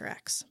confront Mr.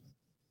 X.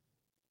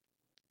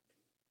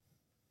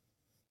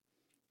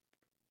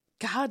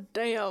 God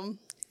damn.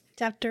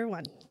 Chapter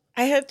 1.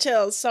 I had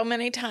chills so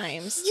many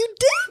times. You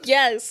did?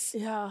 Yes.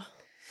 Yeah.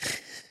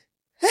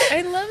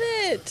 I love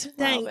it.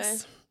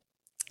 Thanks.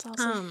 Wow,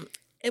 awesome.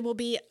 It will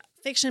be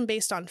fiction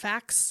based on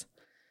facts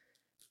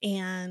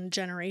and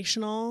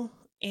generational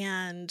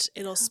and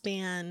it'll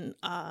span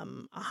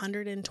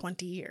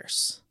 120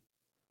 years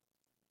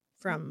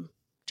from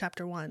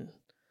chapter 1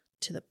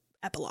 to the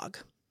epilogue.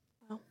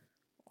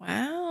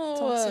 Wow.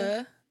 That's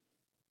awesome.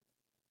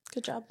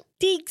 Good job.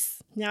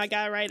 Thanks. Now I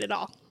gotta write it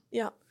all.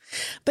 Yeah.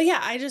 But yeah,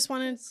 I just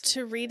wanted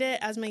to read it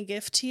as my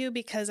gift to you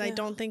because I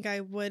don't think I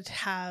would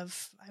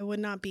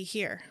not be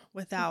here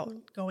without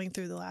going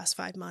through the last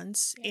 5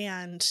 months.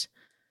 And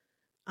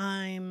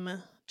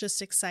I'm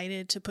just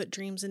excited to put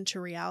dreams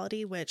into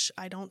reality, which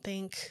I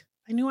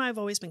knew I've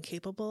always been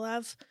capable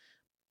of,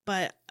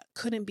 but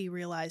couldn't be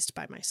realized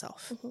by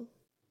myself.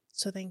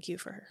 So thank you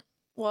for her.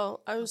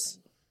 Well, I was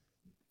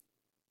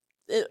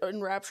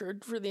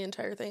enraptured for the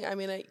entire thing. I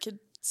mean, I could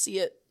see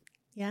it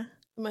in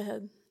my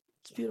head.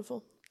 It's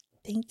beautiful.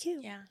 Thank you.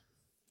 Yeah.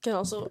 Can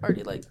also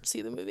already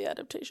see the movie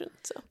adaptation.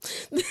 So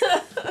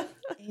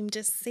I'm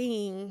just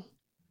saying.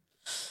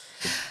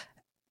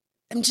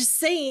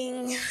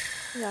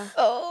 Yeah.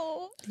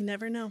 Oh. You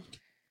never know.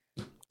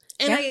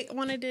 And I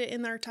wanted it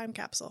in our time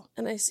capsule.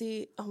 And I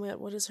see, oh my God,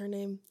 what is her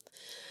name?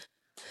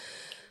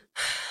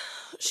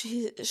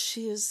 She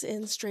is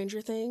in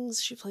Stranger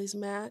Things. She plays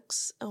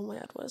Max. Oh my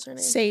God, what is her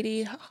name?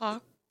 Sadie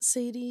Hawk.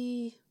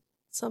 Sadie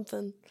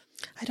something.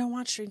 I don't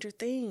watch Stranger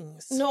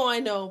Things. No, I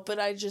know, but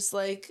I just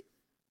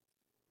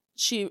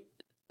she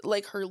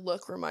her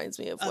look reminds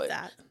me of what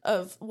that.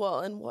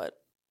 And what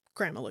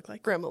Grandma looked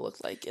like.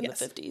 In the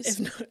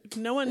 50s. If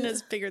no one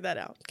has figured that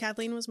out.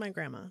 Kathleen was my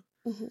grandma.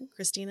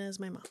 Christina is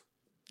my mom.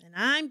 And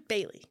I'm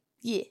Bailey.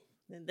 Yeah.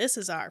 And this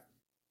is our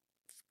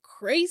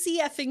crazy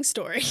effing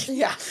story.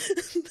 Yeah.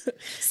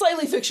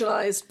 Slightly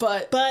fictionalized,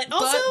 but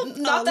also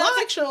not that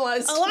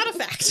fictionalized. A lot of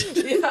fact.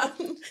 Yeah.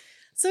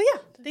 So yeah,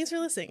 thanks for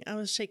listening. I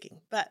was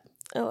shaking, but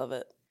I love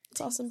it. It's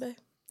awesome, babe.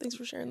 Thanks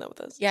for sharing that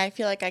with us. Yeah, I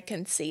feel like I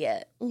can see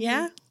it.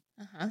 Yeah?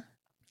 Uh-huh.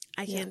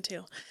 I can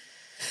too.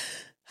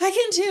 I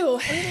can too.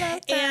 I love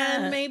that.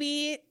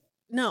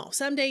 And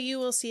someday you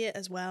will see it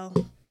as well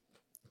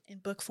in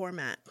book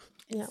format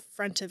in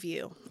front of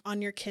you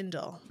on your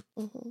Kindle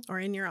or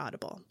in your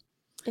Audible.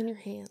 In your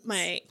hands.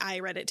 I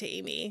read it to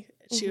Amy.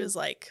 She was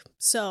like,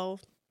 so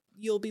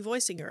you'll be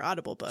voicing your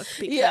Audible book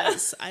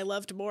because I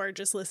loved more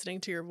just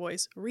listening to your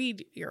voice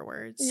read your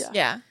words.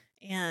 Yeah.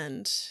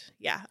 And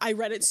I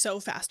read it so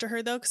fast to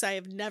her though, because I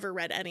have never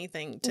read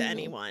anything to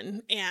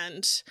anyone.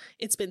 And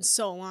it's been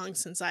so long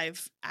since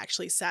I've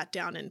actually sat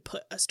down and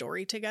put a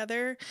story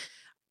together.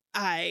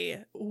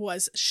 I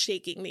was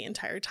shaking the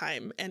entire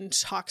time and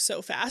talked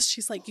so fast.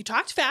 She's like, you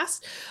talked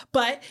fast,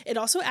 but it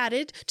also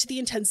added to the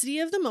intensity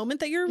of the moment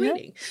that you're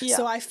reading. Yeah.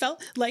 So I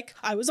felt like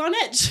I was on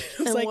edge.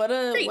 I was and like,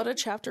 what a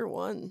chapter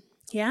 1.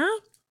 Yeah.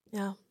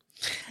 Yeah.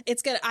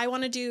 It's good. I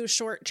want to do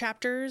short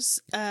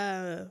chapters,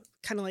 kind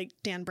of like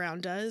Dan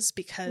Brown does,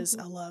 because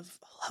I love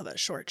a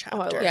short chapter.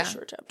 Oh, I love a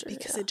short chapter.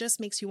 Because it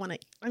just makes you want to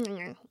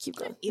keep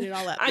going. Eat it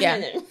all up.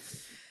 Yeah.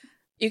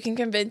 You can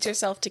convince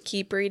yourself to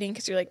keep reading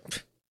because you're like,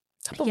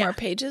 a couple more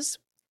pages.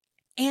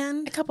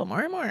 And a couple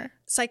more.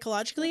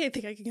 Psychologically, I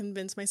think I can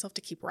convince myself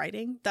to keep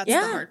writing. That's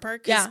the hard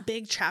part. Because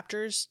big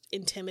chapters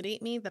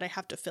intimidate me that I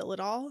have to fill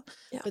it all.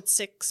 Yeah. But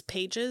 6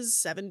 pages,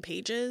 7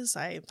 pages,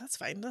 that's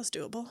fine. That's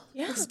doable.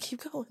 Yeah. Just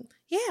keep going.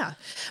 Yeah.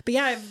 But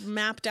I've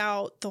mapped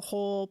out the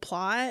whole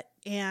plot.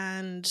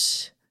 And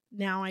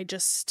now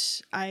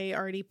I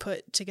already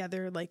put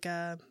together like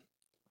a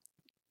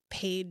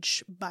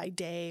page by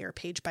day or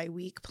page by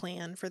week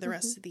plan for the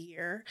rest of the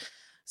year.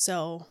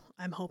 So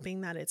I'm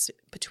hoping that it's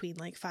between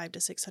like 500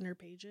 to 600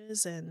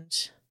 pages and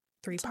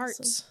 3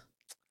 parts.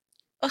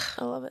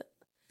 Awesome. I love it.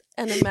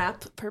 And a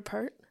map per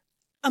part.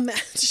 A map.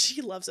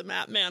 She loves a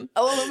map, man.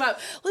 I love a map.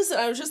 Listen,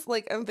 I was just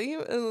I'm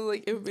thinking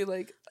it would be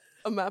like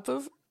a map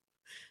of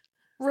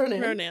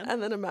Ronan,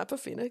 and then a map of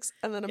Phoenix,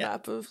 and then a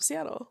map of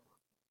Seattle.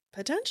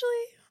 Potentially.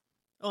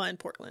 Oh, and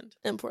Portland.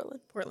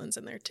 Portland's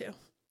in there too.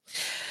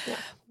 Yeah.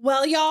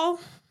 Well, y'all,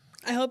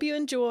 I hope you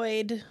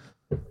enjoyed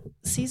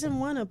Season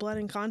 1 of Blood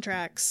and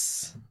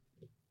Contracts.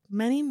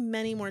 Many,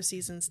 many more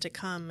seasons to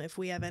come if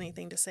we have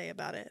anything to say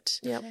about it.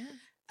 Yep.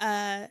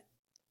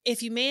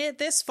 If you made it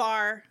this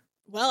far,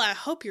 well, I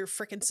hope you're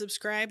freaking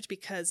subscribed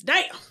because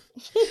damn!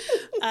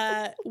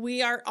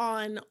 We are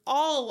on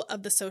all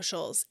of the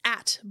socials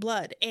at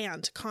Blood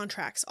and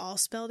Contracts, all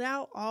spelled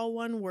out, all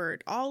one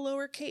word, all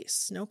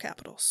lowercase, no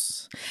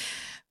capitals.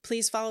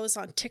 Please follow us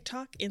on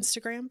TikTok,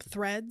 Instagram,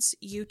 Threads,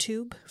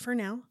 YouTube for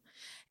now.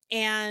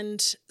 And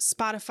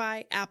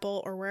Spotify,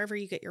 Apple, or wherever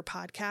you get your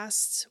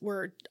podcasts.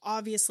 We're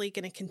obviously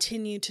going to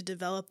continue to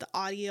develop the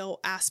audio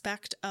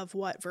aspect of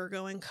what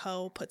Virgo &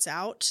 Co. puts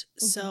out.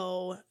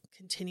 So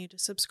continue to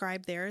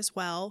subscribe there as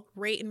well.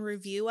 Rate and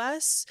review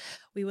us.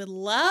 We would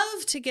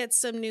love to get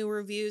some new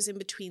reviews in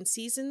between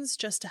seasons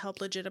just to help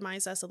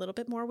legitimize us a little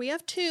bit more. We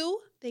have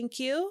 2.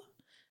 Thank you.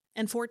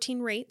 And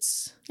 14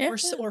 rates. Or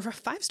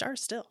 5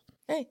 stars still.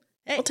 Hey.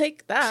 We'll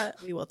take that.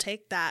 We will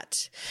take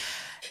that.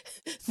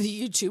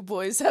 The YouTube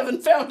boys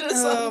haven't found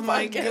us on the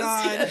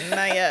podcast yet.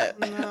 Not yet.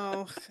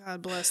 No,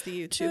 God bless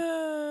the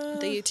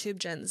YouTube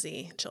Gen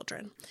Z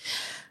children.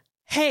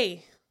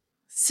 Hey,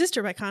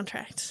 sister by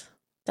contract.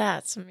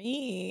 That's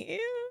me.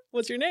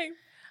 What's your name?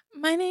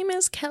 My name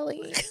is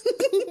Kelly.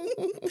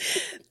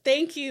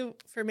 Thank you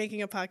for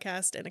making a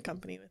podcast and a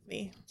company with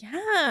me.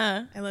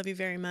 Yeah. I love you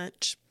very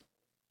much.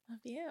 Love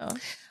you.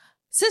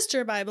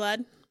 Sister by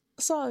blood.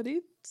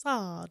 Saudi.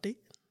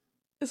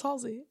 Is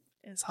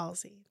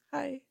Halsey.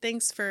 Hi.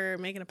 Thanks for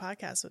making a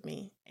podcast with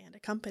me and a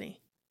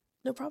company.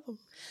 No problem.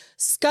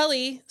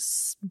 Scully,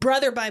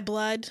 brother by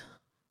blood.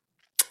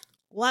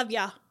 Love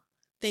ya.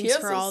 Thanks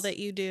for all that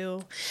you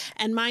do.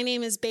 And my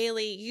name is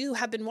Bailey. You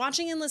have been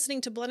watching and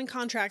listening to Blood and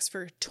Contracts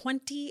for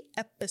 20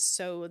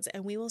 episodes.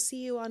 And we will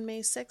see you on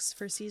May 6th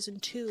for season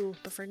 2.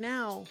 But for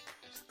now,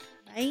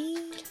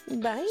 bye.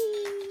 Bye.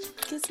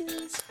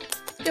 Kisses.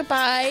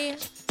 Goodbye.